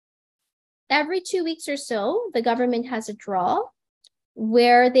every 2 weeks or so, the government has a draw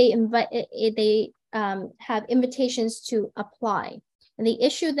where they have invitations to apply, and they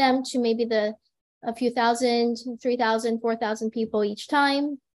issue them to maybe a few thousand, 3,000, 4,000 people each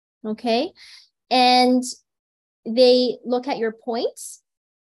time, okay? And they look at your points,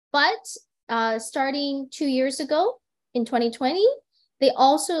 but starting 2 years ago in 2020, they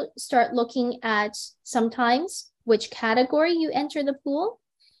also start looking at sometimes which category you enter the pool.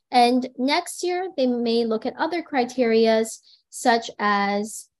 And next year, they may look at other criterias such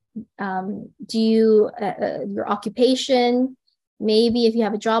as your occupation, maybe if you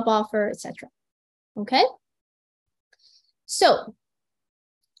have a job offer, etc. Okay? So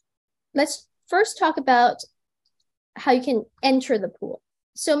let's first talk about how you can enter the pool.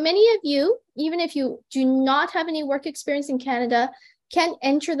 So many of you, even if you do not have any work experience in Canada, can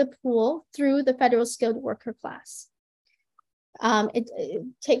enter the pool through the federal skilled worker class. It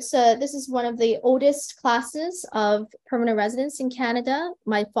takes this is one of the oldest classes of permanent residence in Canada.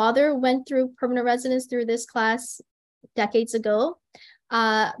 My father went through permanent residence through this class decades ago.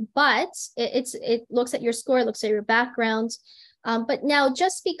 But it looks at your score, it looks at your background. But now,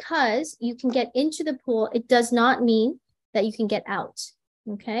 just because you can get into the pool, it does not mean that you can get out,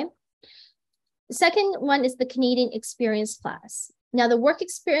 okay? The second one is the Canadian Experience class. Now, the work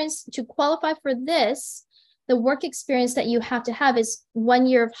experience, to qualify for this, the work experience that you have to have is 1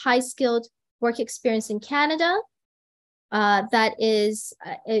 year of high-skilled work experience in Canada. That is,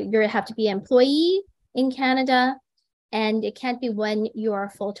 you have to be an employee in Canada, and it can't be when you're a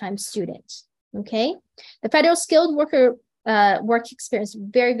full-time student, okay? The federal skilled worker work experience,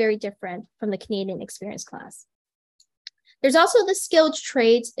 very, very different from the Canadian Experience class. There's also the skilled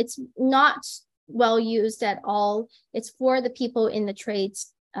trades. It's not well used at all. It's for the people in the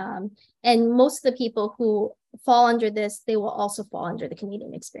trades. And most of the people who fall under this, they will also fall under the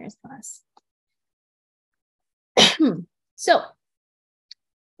Canadian Experience class. So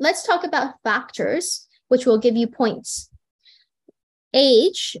let's talk about factors which will give you points.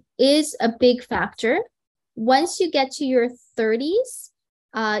 Age is a big factor. Once you get to your 30s,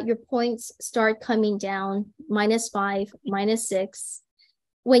 your points start coming down, -5, -6.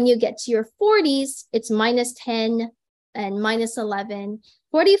 When you get to your 40s, it's -10 and -11.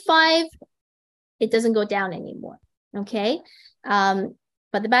 45, it doesn't go down anymore, okay?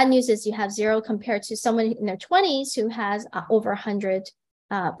 But the bad news is you have 0 compared to someone in their 20s who has over 100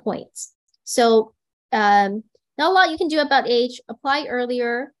 points. So not a lot you can do about age. Apply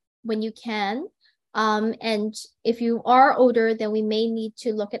earlier when you can. And if you are older, then we may need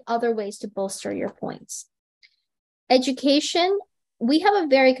to look at other ways to bolster your points. Education, we have a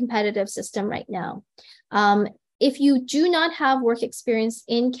very competitive system right now. If you do not have work experience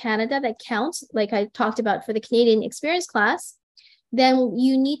in Canada that counts, like I talked about for the Canadian Experience class, then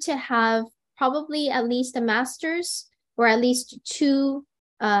you need to have probably at least a master's or at least 2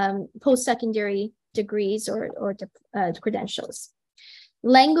 post-secondary degrees or credentials.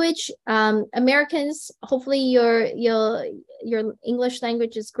 Language, Americans, hopefully your English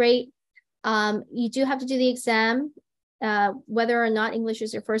language is great. You do have to do the exam, whether or not English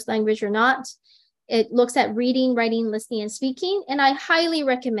is your first language or not. It looks at reading, writing, listening, and speaking. And I highly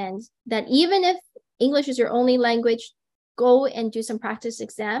recommend that even if English is your only language, go and do some practice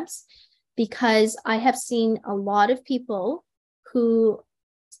exams, because I have seen a lot of people who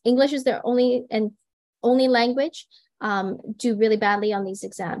English is their only language, do really badly on these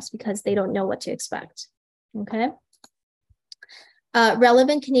exams because they don't know what to expect, okay?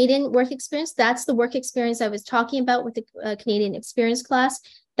 Relevant Canadian work experience, that's the work experience I was talking about with the Canadian Experience class.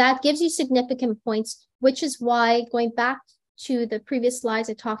 That gives you significant points, which is why, going back to the previous slides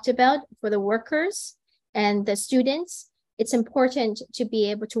I talked about, for the workers and the students, it's important to be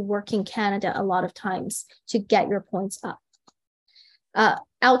able to work in Canada a lot of times to get your points up.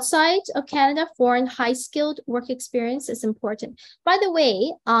 Outside of Canada, foreign high-skilled work experience is important. By the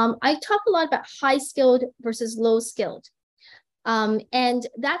way, I talk a lot about high-skilled versus low-skilled. And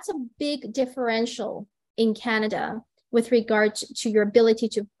that's a big differential in Canada with regard to your ability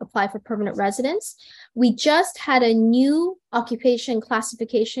to apply for permanent residence. We just had a new occupation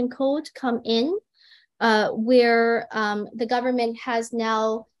classification code come in, where the government has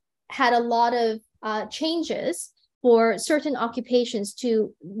now had a lot of changes for certain occupations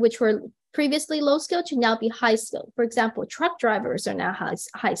which were previously low skilled to now be high skilled. For example, truck drivers are now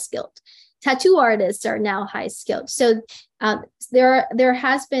high skilled. Tattoo artists are now high skilled. So there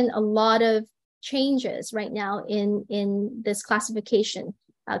has been a lot of changes right now in this classification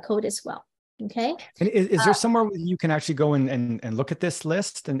code as well. Okay. And is there somewhere where you can actually go and look at this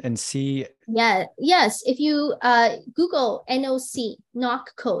list and see? Yeah. Yes. If you Google NOC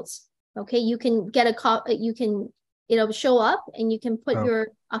codes, okay, you can get it'll show up and you can put your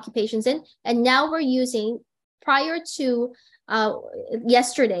occupations in. And now we're using, prior to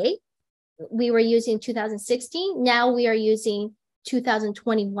yesterday, we were using 2016. Now we are using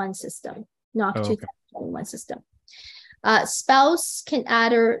 2021 system, NOC 2021 system. Spouse can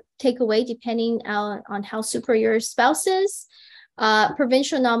add or take away depending on how super your spouse is.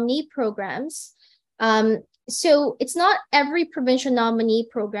 Provincial nominee programs. So it's not every provincial nominee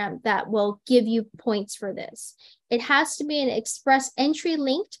program that will give you points for this. It has to be an express entry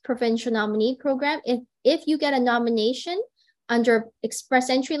linked provincial nominee program. If you get a nomination under express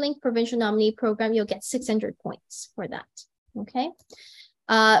entry linked provincial nominee program, you'll get 600 points for that, okay?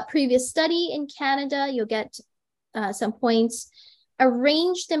 Previous study in Canada, you'll get some points.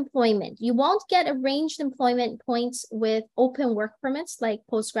 arranged employment. You won't get arranged employment points with open work permits like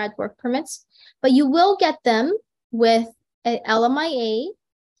postgrad work permits, but you will get them with a LMIA,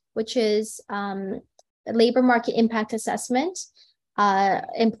 which is a labor market impact assessment.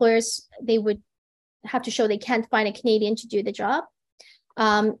 Employers, they would have to show they can't find a Canadian to do the job,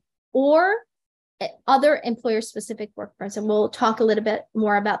 or other employer-specific work permits, and we'll talk a little bit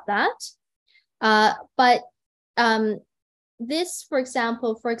more about that. But this, for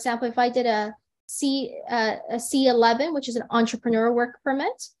example, if I did a C11, which is an entrepreneur work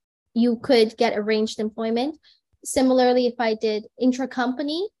permit, you could get arranged employment. Similarly, if I did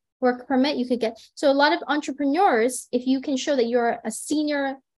intra-company work permit, you could get. So a lot of entrepreneurs, if you can show that you're a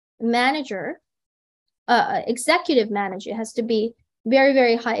senior manager, executive manager, it has to be very,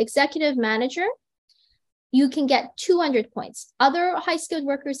 very high executive manager, you can get 200 points. Other high-skilled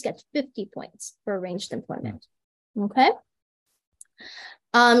workers get 50 points for arranged employment. Okay.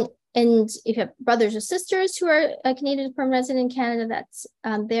 And if you have brothers or sisters who are a Canadian permanent resident in Canada, that's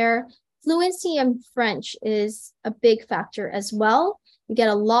their fluency in French is a big factor as well. You get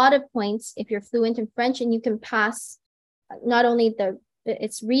a lot of points if you're fluent in French, and you can pass not only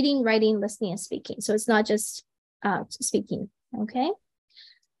it's reading, writing, listening, and speaking. So it's not just speaking, okay?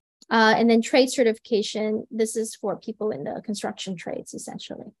 And then trade certification, this is for people in the construction trades,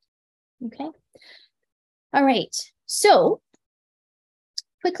 essentially, okay? All right, so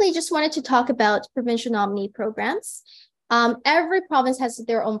quickly, just wanted to talk about provincial nominee programs. Every province has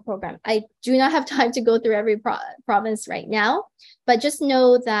their own program. I do not have time to go through every province right now, but just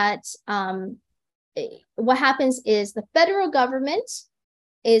know that what happens is the federal government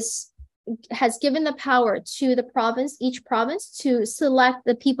has given the power to the province, each province, to select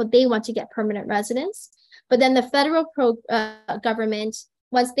the people they want to get permanent residence. But then the federal government,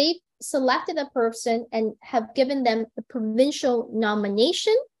 once they've selected a person and have given them the provincial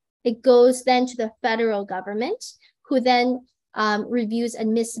nomination, it goes then to the federal government, who then reviews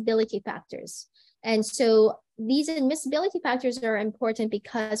admissibility factors. And so these admissibility factors are important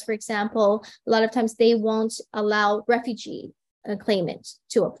because, for example, a lot of times they won't allow refugee claimant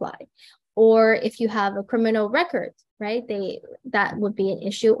to apply. Or if you have a criminal record, right, that would be an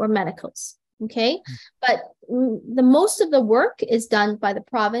issue, or medicals, okay? But the most of the work is done by the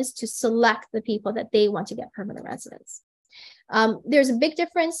province to select the people that they want to get permanent residence. There's a big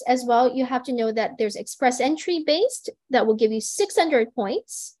difference as well. You have to know that there's express entry based that will give you 600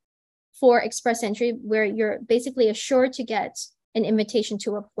 points for express entry, where you're basically assured to get an invitation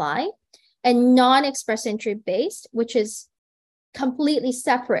to apply, and non-express entry based, which is completely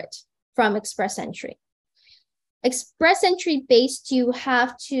separate from express entry. Express entry based, you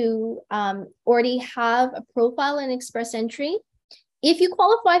have to already have a profile in express entry. If you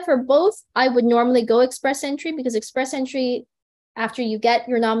qualify for both, I would normally go express entry, because express entry, after you get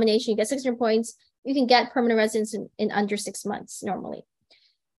your nomination, you get 600 points, you can get permanent residence in under 6 months normally.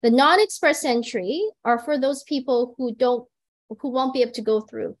 The non-express entry are for those people who won't be able to go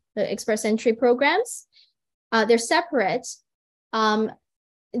through the express entry programs. They're separate.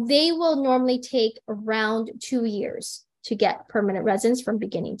 They will normally take around 2 years to get permanent residence from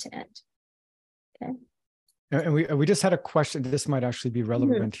beginning to end. Okay. And we just had a question. This might actually be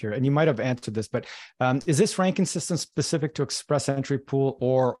relevant here, and you might have answered this, but is this ranking system specific to express entry pool,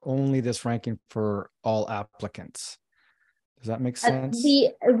 or only this ranking for all applicants? Does that make sense?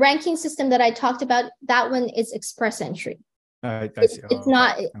 The ranking system that I talked about, that one is express entry. I see. It's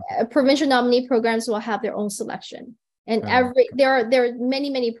not provincial nominee programs will have their own selection, and there are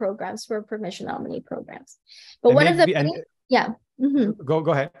many programs for provincial nominee programs. But and one of the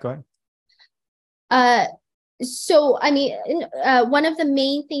Go ahead. So, I mean, one of the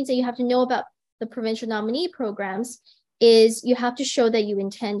main things that you have to know about the provincial nominee programs is you have to show that you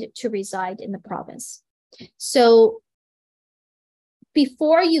intend to reside in the province. So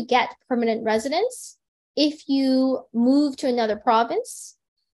before you get permanent residence, if you move to another province,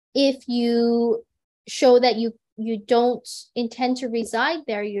 if you show that you don't intend to reside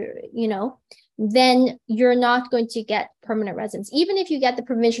there, then you're not going to get permanent residence, even if you get the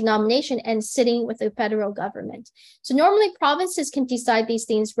provincial nomination and sitting with the federal government. So normally provinces can decide these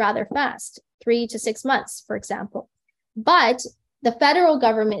things rather fast, 3 to 6 months, for example. But the federal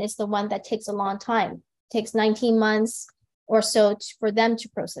government is the one that takes a long time. It takes 19 months or so for them to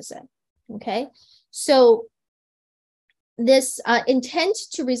process it, okay? So this intent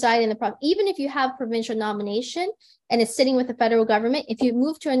to reside in the province, even if you have provincial nomination and it's sitting with the federal government, if you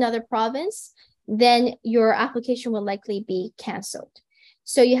move to another province, then your application will likely be canceled.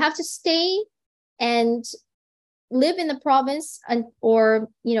 So you have to stay and live in the province, or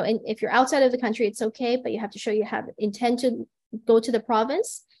if you're outside of the country, it's okay, but you have to show you have intent to go to the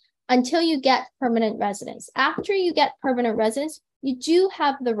province until you get permanent residence. After you get permanent residence, you do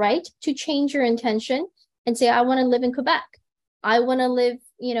have the right to change your intention and say, I want to live in Quebec. I want to live,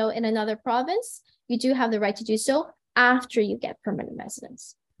 in another province. You do have the right to do so after you get permanent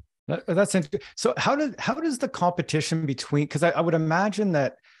residence. That's interesting. So how does the competition between, because I would imagine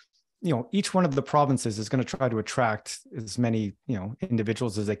that, each one of the provinces is going to try to attract as many,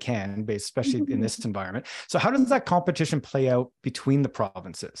 individuals as they can, especially in this environment. So how does that competition play out between the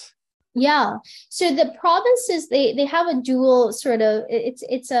provinces? Yeah. So the provinces, they have a dual sort of,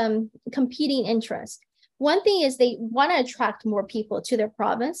 it's competing interest. One thing is they want to attract more people to their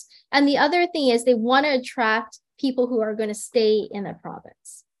province. And the other thing is they want to attract people who are going to stay in the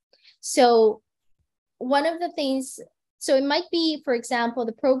province. So one of the things, so it might be, for example,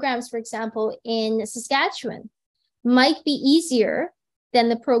 the programs, for example, in Saskatchewan might be easier than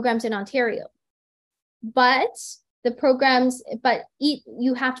the programs in Ontario. But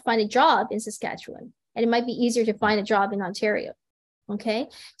you have to find a job in Saskatchewan, and it might be easier to find a job in Ontario. Okay,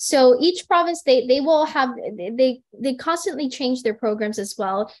 so each province, they will have, they constantly change their programs as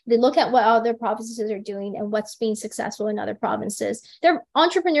well. They look at what other provinces are doing and what's being successful in other provinces. There are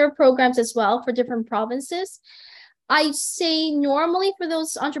entrepreneur programs as well for different provinces. I say normally for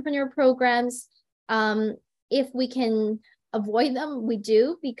those entrepreneur programs, if we can avoid them, we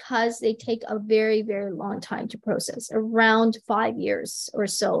do, because they take a very, very long time to process, around 5 years or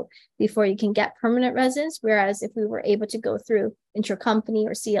so before you can get permanent residence. Whereas if we were able to go through intercompany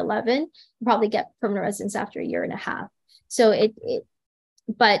or C11, we'll probably get permanent residence after a year and a half. So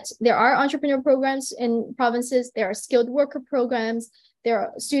but there are entrepreneur programs in provinces, there are skilled worker programs, there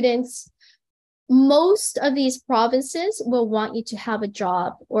are students. Most of these provinces will want you to have a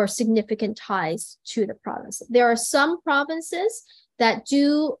job or significant ties to the province. There are some provinces that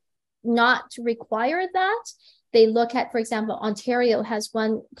do not require that. They look at, for example, Ontario has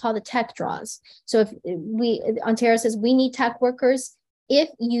one called the tech draws. So if Ontario says we need tech workers, if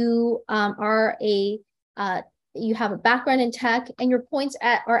you you have a background in tech and your points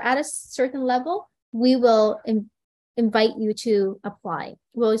are at a certain level, we will invite you to apply.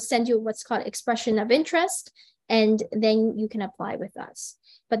 We'll send you what's called expression of interest, and then you can apply with us.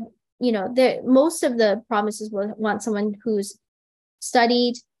 But most of the provinces will want someone who's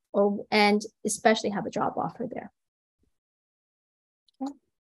studied and especially have a job offer there. Okay.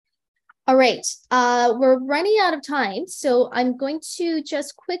 All right, we're running out of time, so I'm going to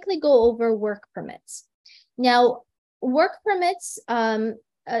just quickly go over work permits. Now, work permits,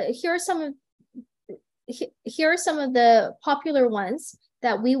 here are some of the popular ones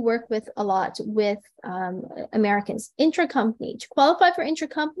that we work with a lot with Americans. Intracompany. To qualify for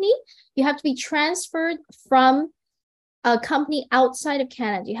intracompany, you have to be transferred from a company outside of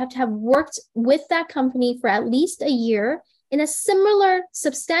Canada. You have to have worked with that company for at least a year in a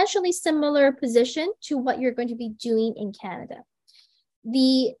substantially similar position to what you're going to be doing in Canada.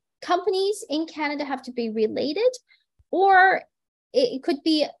 The companies in Canada have to be related, or it could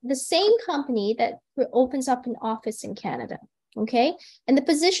be the same company that opens up an office in Canada, okay? And the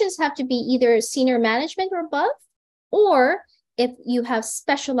positions have to be either senior management or above, or if you have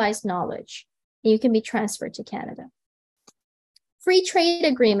specialized knowledge, you can be transferred to Canada. Free trade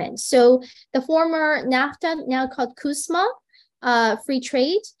agreement. So the former NAFTA, now called CUSMA, free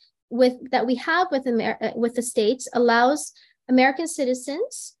trade that we have with the States, allows American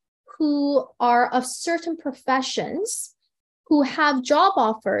citizens who are of certain professions, who have job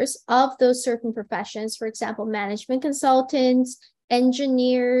offers of those certain professions, for example, management consultants,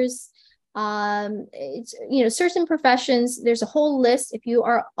 engineers, certain professions. There's a whole list. If you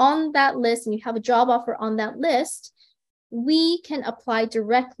are on that list and you have a job offer on that list, we can apply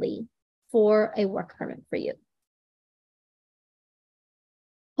directly for a work permit for you.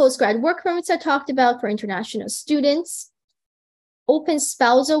 Postgrad work permits I talked about for international students. Open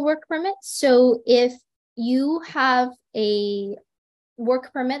spousal work permit. So if you have a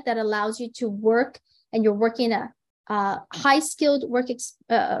work permit that allows you to work and you're working a high-skilled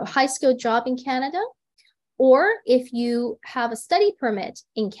job in Canada, or if you have a study permit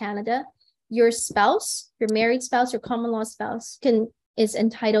in Canada, your spouse, your married spouse or common law spouse is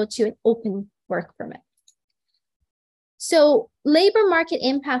entitled to an open work permit. So labor market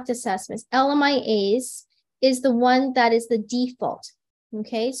impact assessments, LMIAs, is the one that is the default.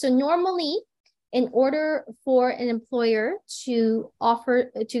 Okay, so normally, in order for an employer to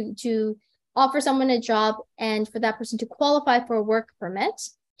offer someone a job and for that person to qualify for a work permit,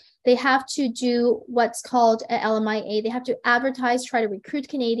 they have to do what's called an LMIA. They have to advertise, try to recruit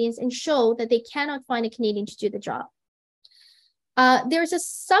Canadians, and show that they cannot find a Canadian to do the job. There's a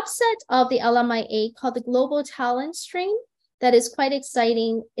subset of the LMIA called the Global Talent Stream that is quite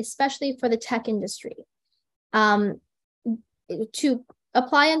exciting, especially for the tech industry. To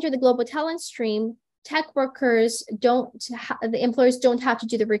apply under the global talent stream, tech workers the employers don't have to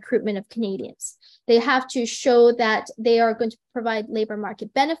do the recruitment of Canadians. They have to show that they are going to provide labor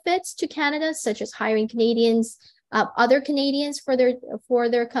market benefits to Canada, such as hiring Canadians, other Canadians for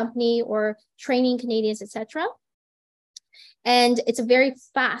their company, or training Canadians, etc. And it's a very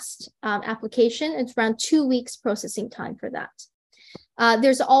fast application. It's around 2 weeks processing time for that.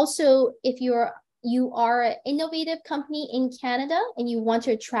 There's also, if you are an innovative company in Canada and you want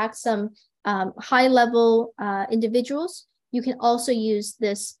to attract some high-level individuals, you can also use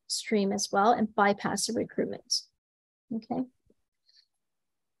this stream as well and bypass the recruitment. Okay.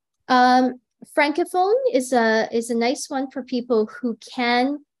 Francophone is a nice one for people who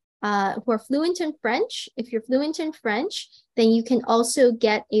are fluent in French. If you're fluent in French, then you can also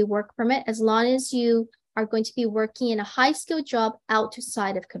get a work permit as long as you are going to be working in a high-skilled job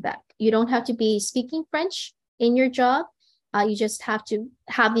outside of Quebec. You don't have to be speaking French in your job. You just have to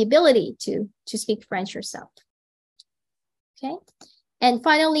have the ability to speak French yourself. Okay. And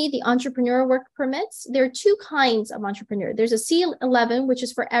finally, the entrepreneur work permits. There are two kinds of entrepreneur. There's a C11, which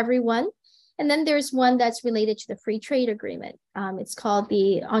is for everyone. And then there's one that's related to the free trade agreement. It's called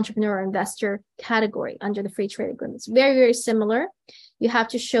the entrepreneur investor category under the free trade agreement. It's very, very similar. You have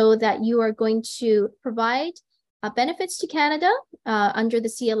to show that you are going to provide benefits to Canada under the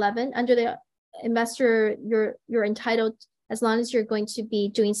C11. Under the investor, you're entitled as long as you're going to be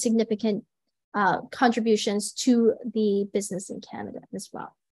doing significant contributions to the business in Canada as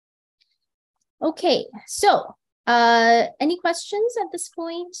well. Okay, so any questions at this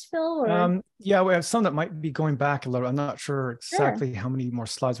point, Phil? Or? Yeah, we have some that might be going back a little. I'm not sure exactly how many more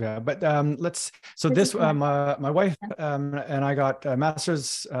slides we have, but my wife and I got a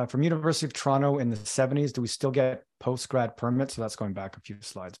master's from University of Toronto in the 70s. Do we still get post-grad permits? So that's going back a few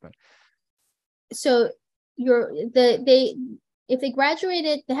slides, but. So if they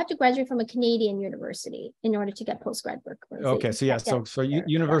graduated, they have to graduate from a Canadian university in order to get postgrad work. Okay, so yeah, so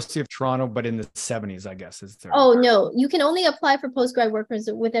University of Toronto, but in the 70s, I guess, is there? Oh no, you can only apply for postgrad workers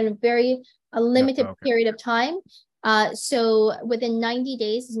within a limited period of time. So within 90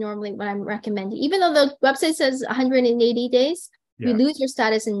 days is normally what I'm recommending. Even though the website says 180 days, you lose your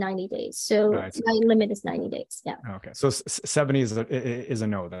status in 90 days. So my limit is 90 days. Yeah. Okay, so 70 is a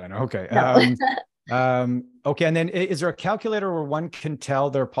no then. Okay. No. Okay, and then is there a calculator where one can tell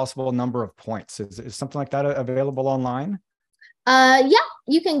their possible number of points? Is something like that available online? Yeah,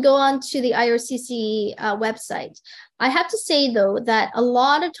 you can go on to the IRCC website. I have to say though that a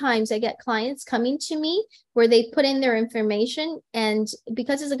lot of times I get clients coming to me where they put in their information, and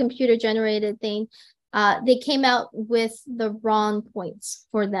because it's a computer generated thing, they came out with the wrong points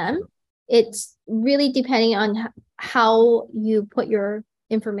for them. It's really depending on how you put your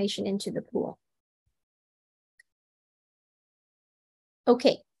information into the pool.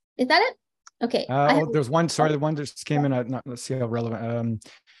 Okay, is that it? Okay. There's one, sorry, the one that just came in. Let's see how relevant.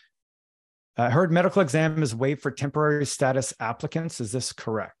 I heard medical exam is waived for temporary status applicants. Is this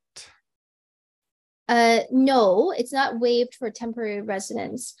correct? No, it's not waived for temporary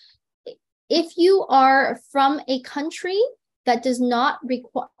residents. If you are from a country that does not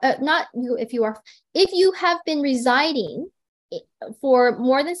require, if you have been residing for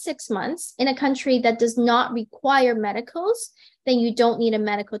more than 6 months in a country that does not require medicals, then you don't need a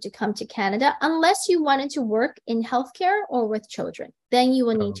medical to come to Canada unless you wanted to work in healthcare or with children. Then you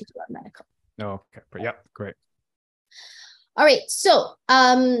will need to do a medical. Okay, yeah, great. All right, so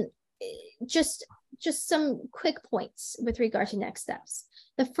just some quick points with regard to next steps.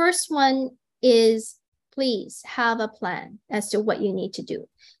 The first one is please have a plan as to what you need to do.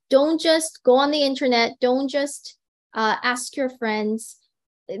 Don't just go on the internet. Don't just ask your friends.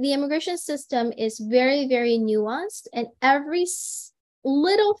 The immigration system is very, very nuanced, and every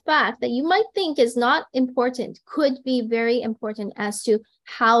little fact that you might think is not important could be very important as to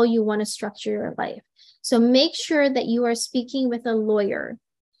how you want to structure your life. So make sure that you are speaking with a lawyer,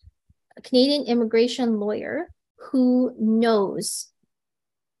 a Canadian immigration lawyer who knows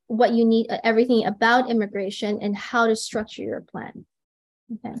what you need, everything about immigration and how to structure your plan.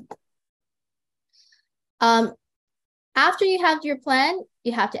 Okay. After you have your plan,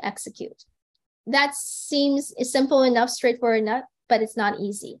 you have to execute. That seems simple enough, straightforward enough, but it's not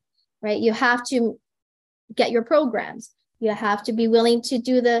easy, right? You have to get your programs. You have to be willing to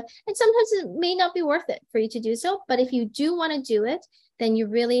do and sometimes it may not be worth it for you to do so, but if you do want to do it, then you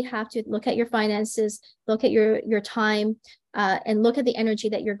really have to look at your finances, look at your time, and look at the energy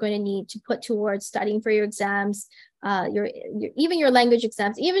that you're going to need to put towards studying for your exams, even your language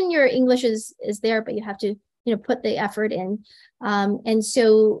exams. Even your English is there, but you have to put the effort in. And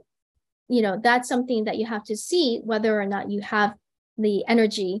so, that's something that you have to see whether or not you have the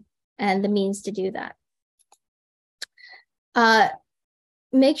energy and the means to do that.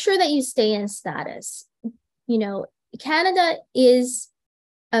 Make sure that you stay in status. Canada is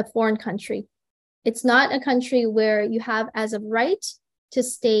a foreign country. It's not a country where you have as of right to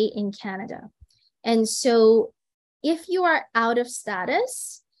stay in Canada. And so if you are out of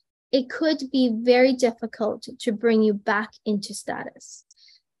status, it could be very difficult to bring you back into status.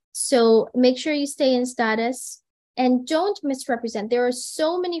 So make sure you stay in status and don't misrepresent. There are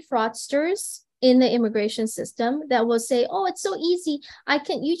so many fraudsters in the immigration system that will say, oh, it's so easy.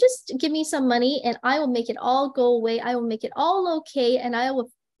 You just give me some money and I will make it all go away. I will make it all okay. And I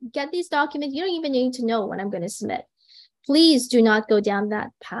will get these documents. You don't even need to know when I'm going to submit. Please do not go down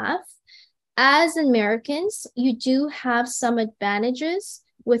that path. As Americans, you do have some advantages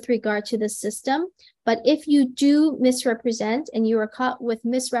with regard to the system. But if you do misrepresent and you are caught with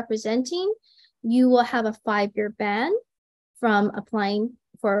misrepresenting, you will have a 5-year ban from applying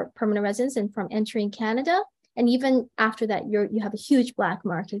for permanent residence and from entering Canada. And even after that, you have a huge black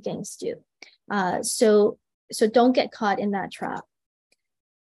mark against you. So don't get caught in that trap.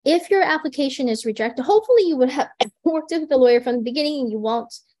 If your application is rejected, hopefully you would have worked with the lawyer from the beginning and you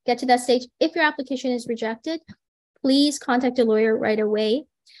won't get to that stage. If your application is rejected, please contact a lawyer right away.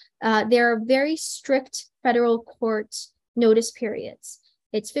 There are very strict federal court notice periods.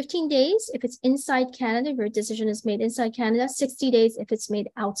 It's 15 days if it's inside Canada, if your decision is made inside Canada, 60 days if it's made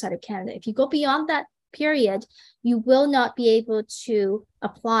outside of Canada. If you go beyond that period, you will not be able to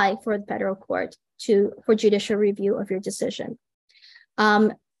apply for the federal court for judicial review of your decision.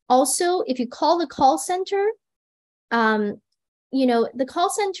 Also, if you call the call center, the call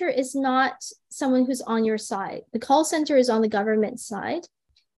center is not someone who's on your side. The call center is on the government side.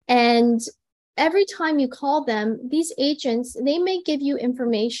 And every time you call them, these agents, they may give you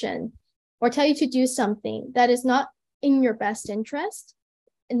information or tell you to do something that is not in your best interest.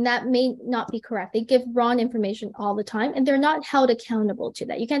 And that may not be correct. They give wrong information all the time, and they're not held accountable to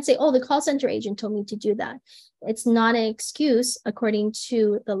that. You can't say, oh, the call center agent told me to do that. It's not an excuse according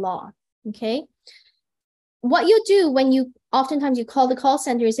to the law, okay? What you do when oftentimes you call the call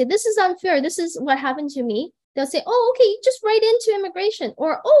center and say, this is unfair, this is what happened to me. They'll say, oh, okay, just write into immigration,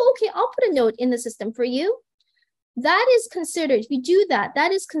 or, oh, okay, I'll put a note in the system for you. That is considered, if you do that,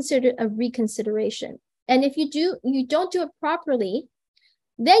 that is considered a reconsideration. And if you don't do it properly,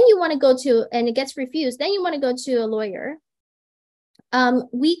 then you want to go to, and it gets refused, then you want to go to a lawyer.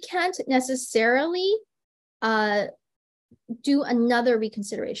 We can't necessarily do another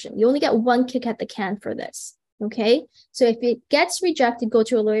reconsideration. You only get one kick at the can for this, okay? So if it gets rejected, go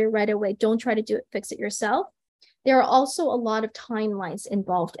to a lawyer right away. Don't try to fix it yourself. There are also a lot of timelines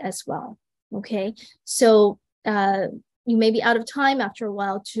involved as well, okay? So you may be out of time after a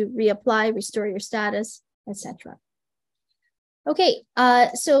while to reapply, restore your status, etc. Okay,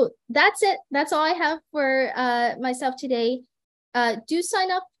 so that's it. That's all I have for myself today. Do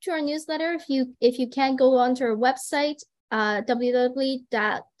sign up to our newsletter if you can. Go onto our website,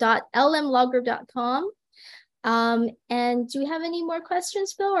 www.lmlawgroup.com. And do we have any more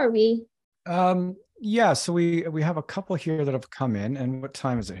questions, Phil? Or are we? Yeah, so we have a couple here that have come in. And what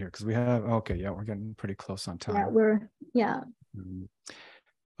time is it here? Because we have, okay, yeah, we're getting pretty close on time. Yeah.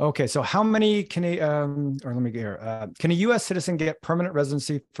 Okay, so how many can a U.S. citizen get permanent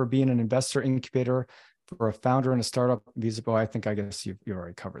residency for being an investor incubator for a founder in a startup visa? I guess you've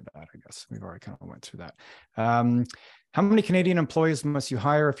already covered that. I guess we've already kind of went through that. How many Canadian employees must you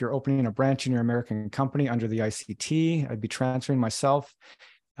hire if you're opening a branch in your American company under the ICT? I'd be transferring myself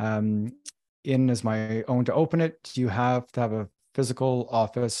in as my own to open it. Do you have to have a physical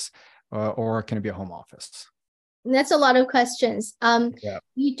office or can it be a home office? That's a lot of questions.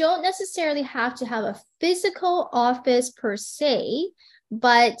 You don't necessarily have to have a physical office per se,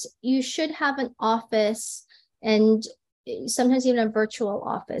 but you should have an office and sometimes even a virtual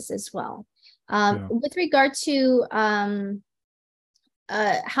office as well. With regard to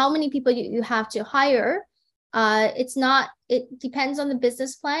how many people you have to hire, it depends on the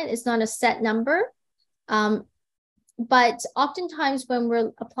business plan. It's not a set number. But oftentimes when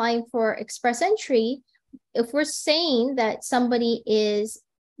we're applying for express entry, if we're saying that somebody is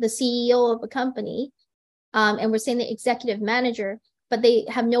the CEO of a company, and we're saying the executive manager, but they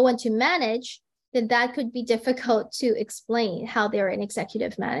have no one to manage, then that could be difficult to explain how they're an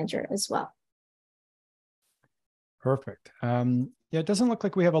executive manager as well. Perfect. Yeah, it doesn't look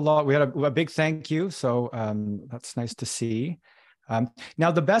like we have a lot. We had a big thank you, so that's nice to see.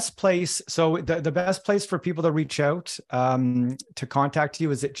 Now, the best place, so the best place for people to reach out to contact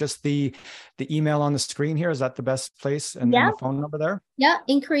you, is it just the email on the screen here? Is that the best place, and the phone number there? Yeah,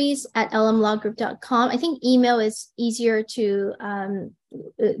 inquiries@lmlawgroup.com. I think email is easier to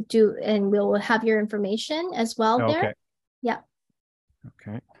do, and we'll have your information as well there. Yeah.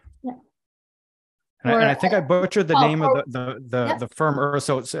 Okay. Yeah. And I think I butchered the name of the firm,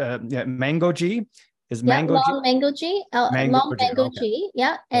 so it's Mango G. Is Mango G? Mango G. Mango G.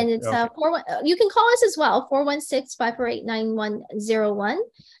 Yeah. And it's you can call us as well, 416-548-9101.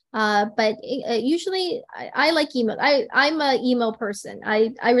 But usually I like email. I'm an email person.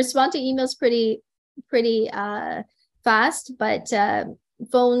 I respond to emails pretty fast, but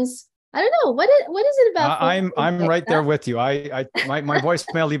phones, I don't know. What is it about? I'm right there with you. My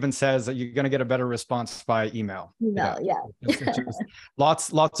voicemail even says that you're going to get a better response by email.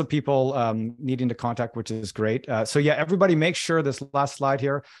 Lots of people needing to contact, which is great. So yeah, everybody make sure this last slide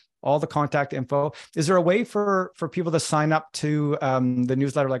here, all the contact info. Is there a way for people to sign up to the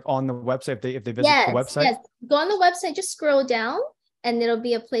newsletter, like on the website, if they visit the website? Yes, go on the website, just scroll down, and it'll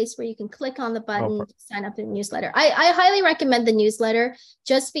be a place where you can click on the button to sign up to the newsletter. I highly recommend the newsletter,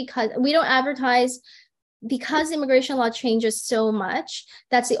 just because we don't advertise, because immigration law changes so much.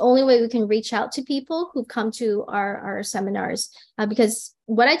 That's the only way we can reach out to people who come to our seminars, because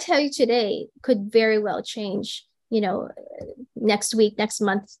what I tell you today could very well change, next week, next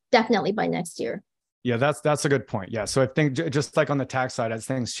month, definitely by next year. Yeah, that's a good point. Yeah. So I think just like on the tax side, as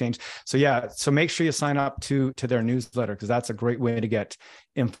things change. So yeah, so make sure you sign up to their newsletter, because that's a great way to get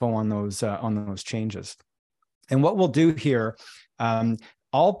info on those changes. And what we'll do here,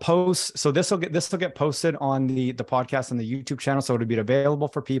 I'll post. So this will get posted on the podcast and the YouTube channel, so it'll be available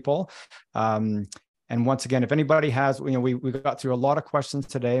for people. And once again, if anybody has, we got through a lot of questions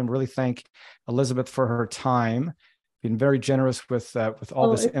today, and really thank Elizabeth for her time, being very generous with all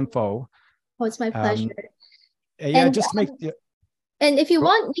this info. Oh, it's my pleasure. And if you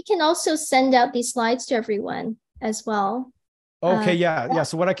want, we can also send out these slides to everyone as well. Okay, yeah.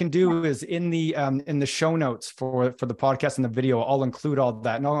 So what I can do is in the show notes for the podcast and the video, I'll include all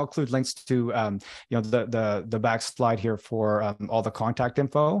that, and I'll include links to the back slide here for all the contact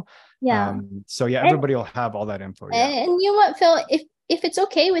info. Yeah. So yeah, everybody will have all that info. Yeah. And you know what, Phil? If it's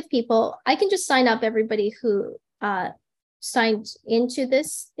okay with people, I can just sign up everybody who signed into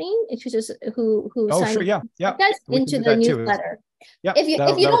this thing. If you just who signed into the newsletter. Yeah. If you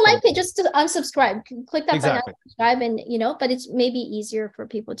don't like it, just unsubscribe. Click that button, unsubscribe, and but it's maybe easier for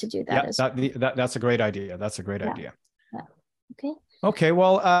people to do that. That's a great idea. That's a great idea. Yeah. Okay. Okay,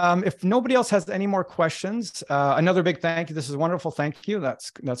 well, if nobody else has any more questions, another big thank you. This is wonderful. Thank you.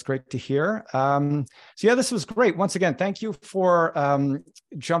 That's great to hear. So yeah, this was great. Once again, thank you for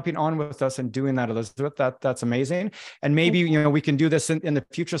jumping on with us and doing that, Elizabeth. That's amazing. And maybe we can do this in the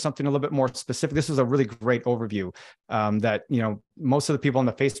future, something a little bit more specific. This was a really great overview that most of the people on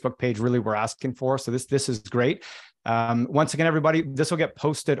the Facebook page really were asking for. So this is great. Once again, everybody, this will get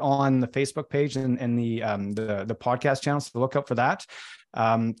posted on the Facebook page and the podcast channel, so look out for that.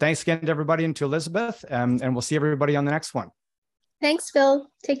 Thanks again to everybody and to Elizabeth, and we'll see everybody on the next one. Thanks, Phil.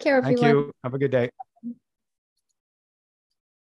 Take care, everyone. Thank you. Have a good day.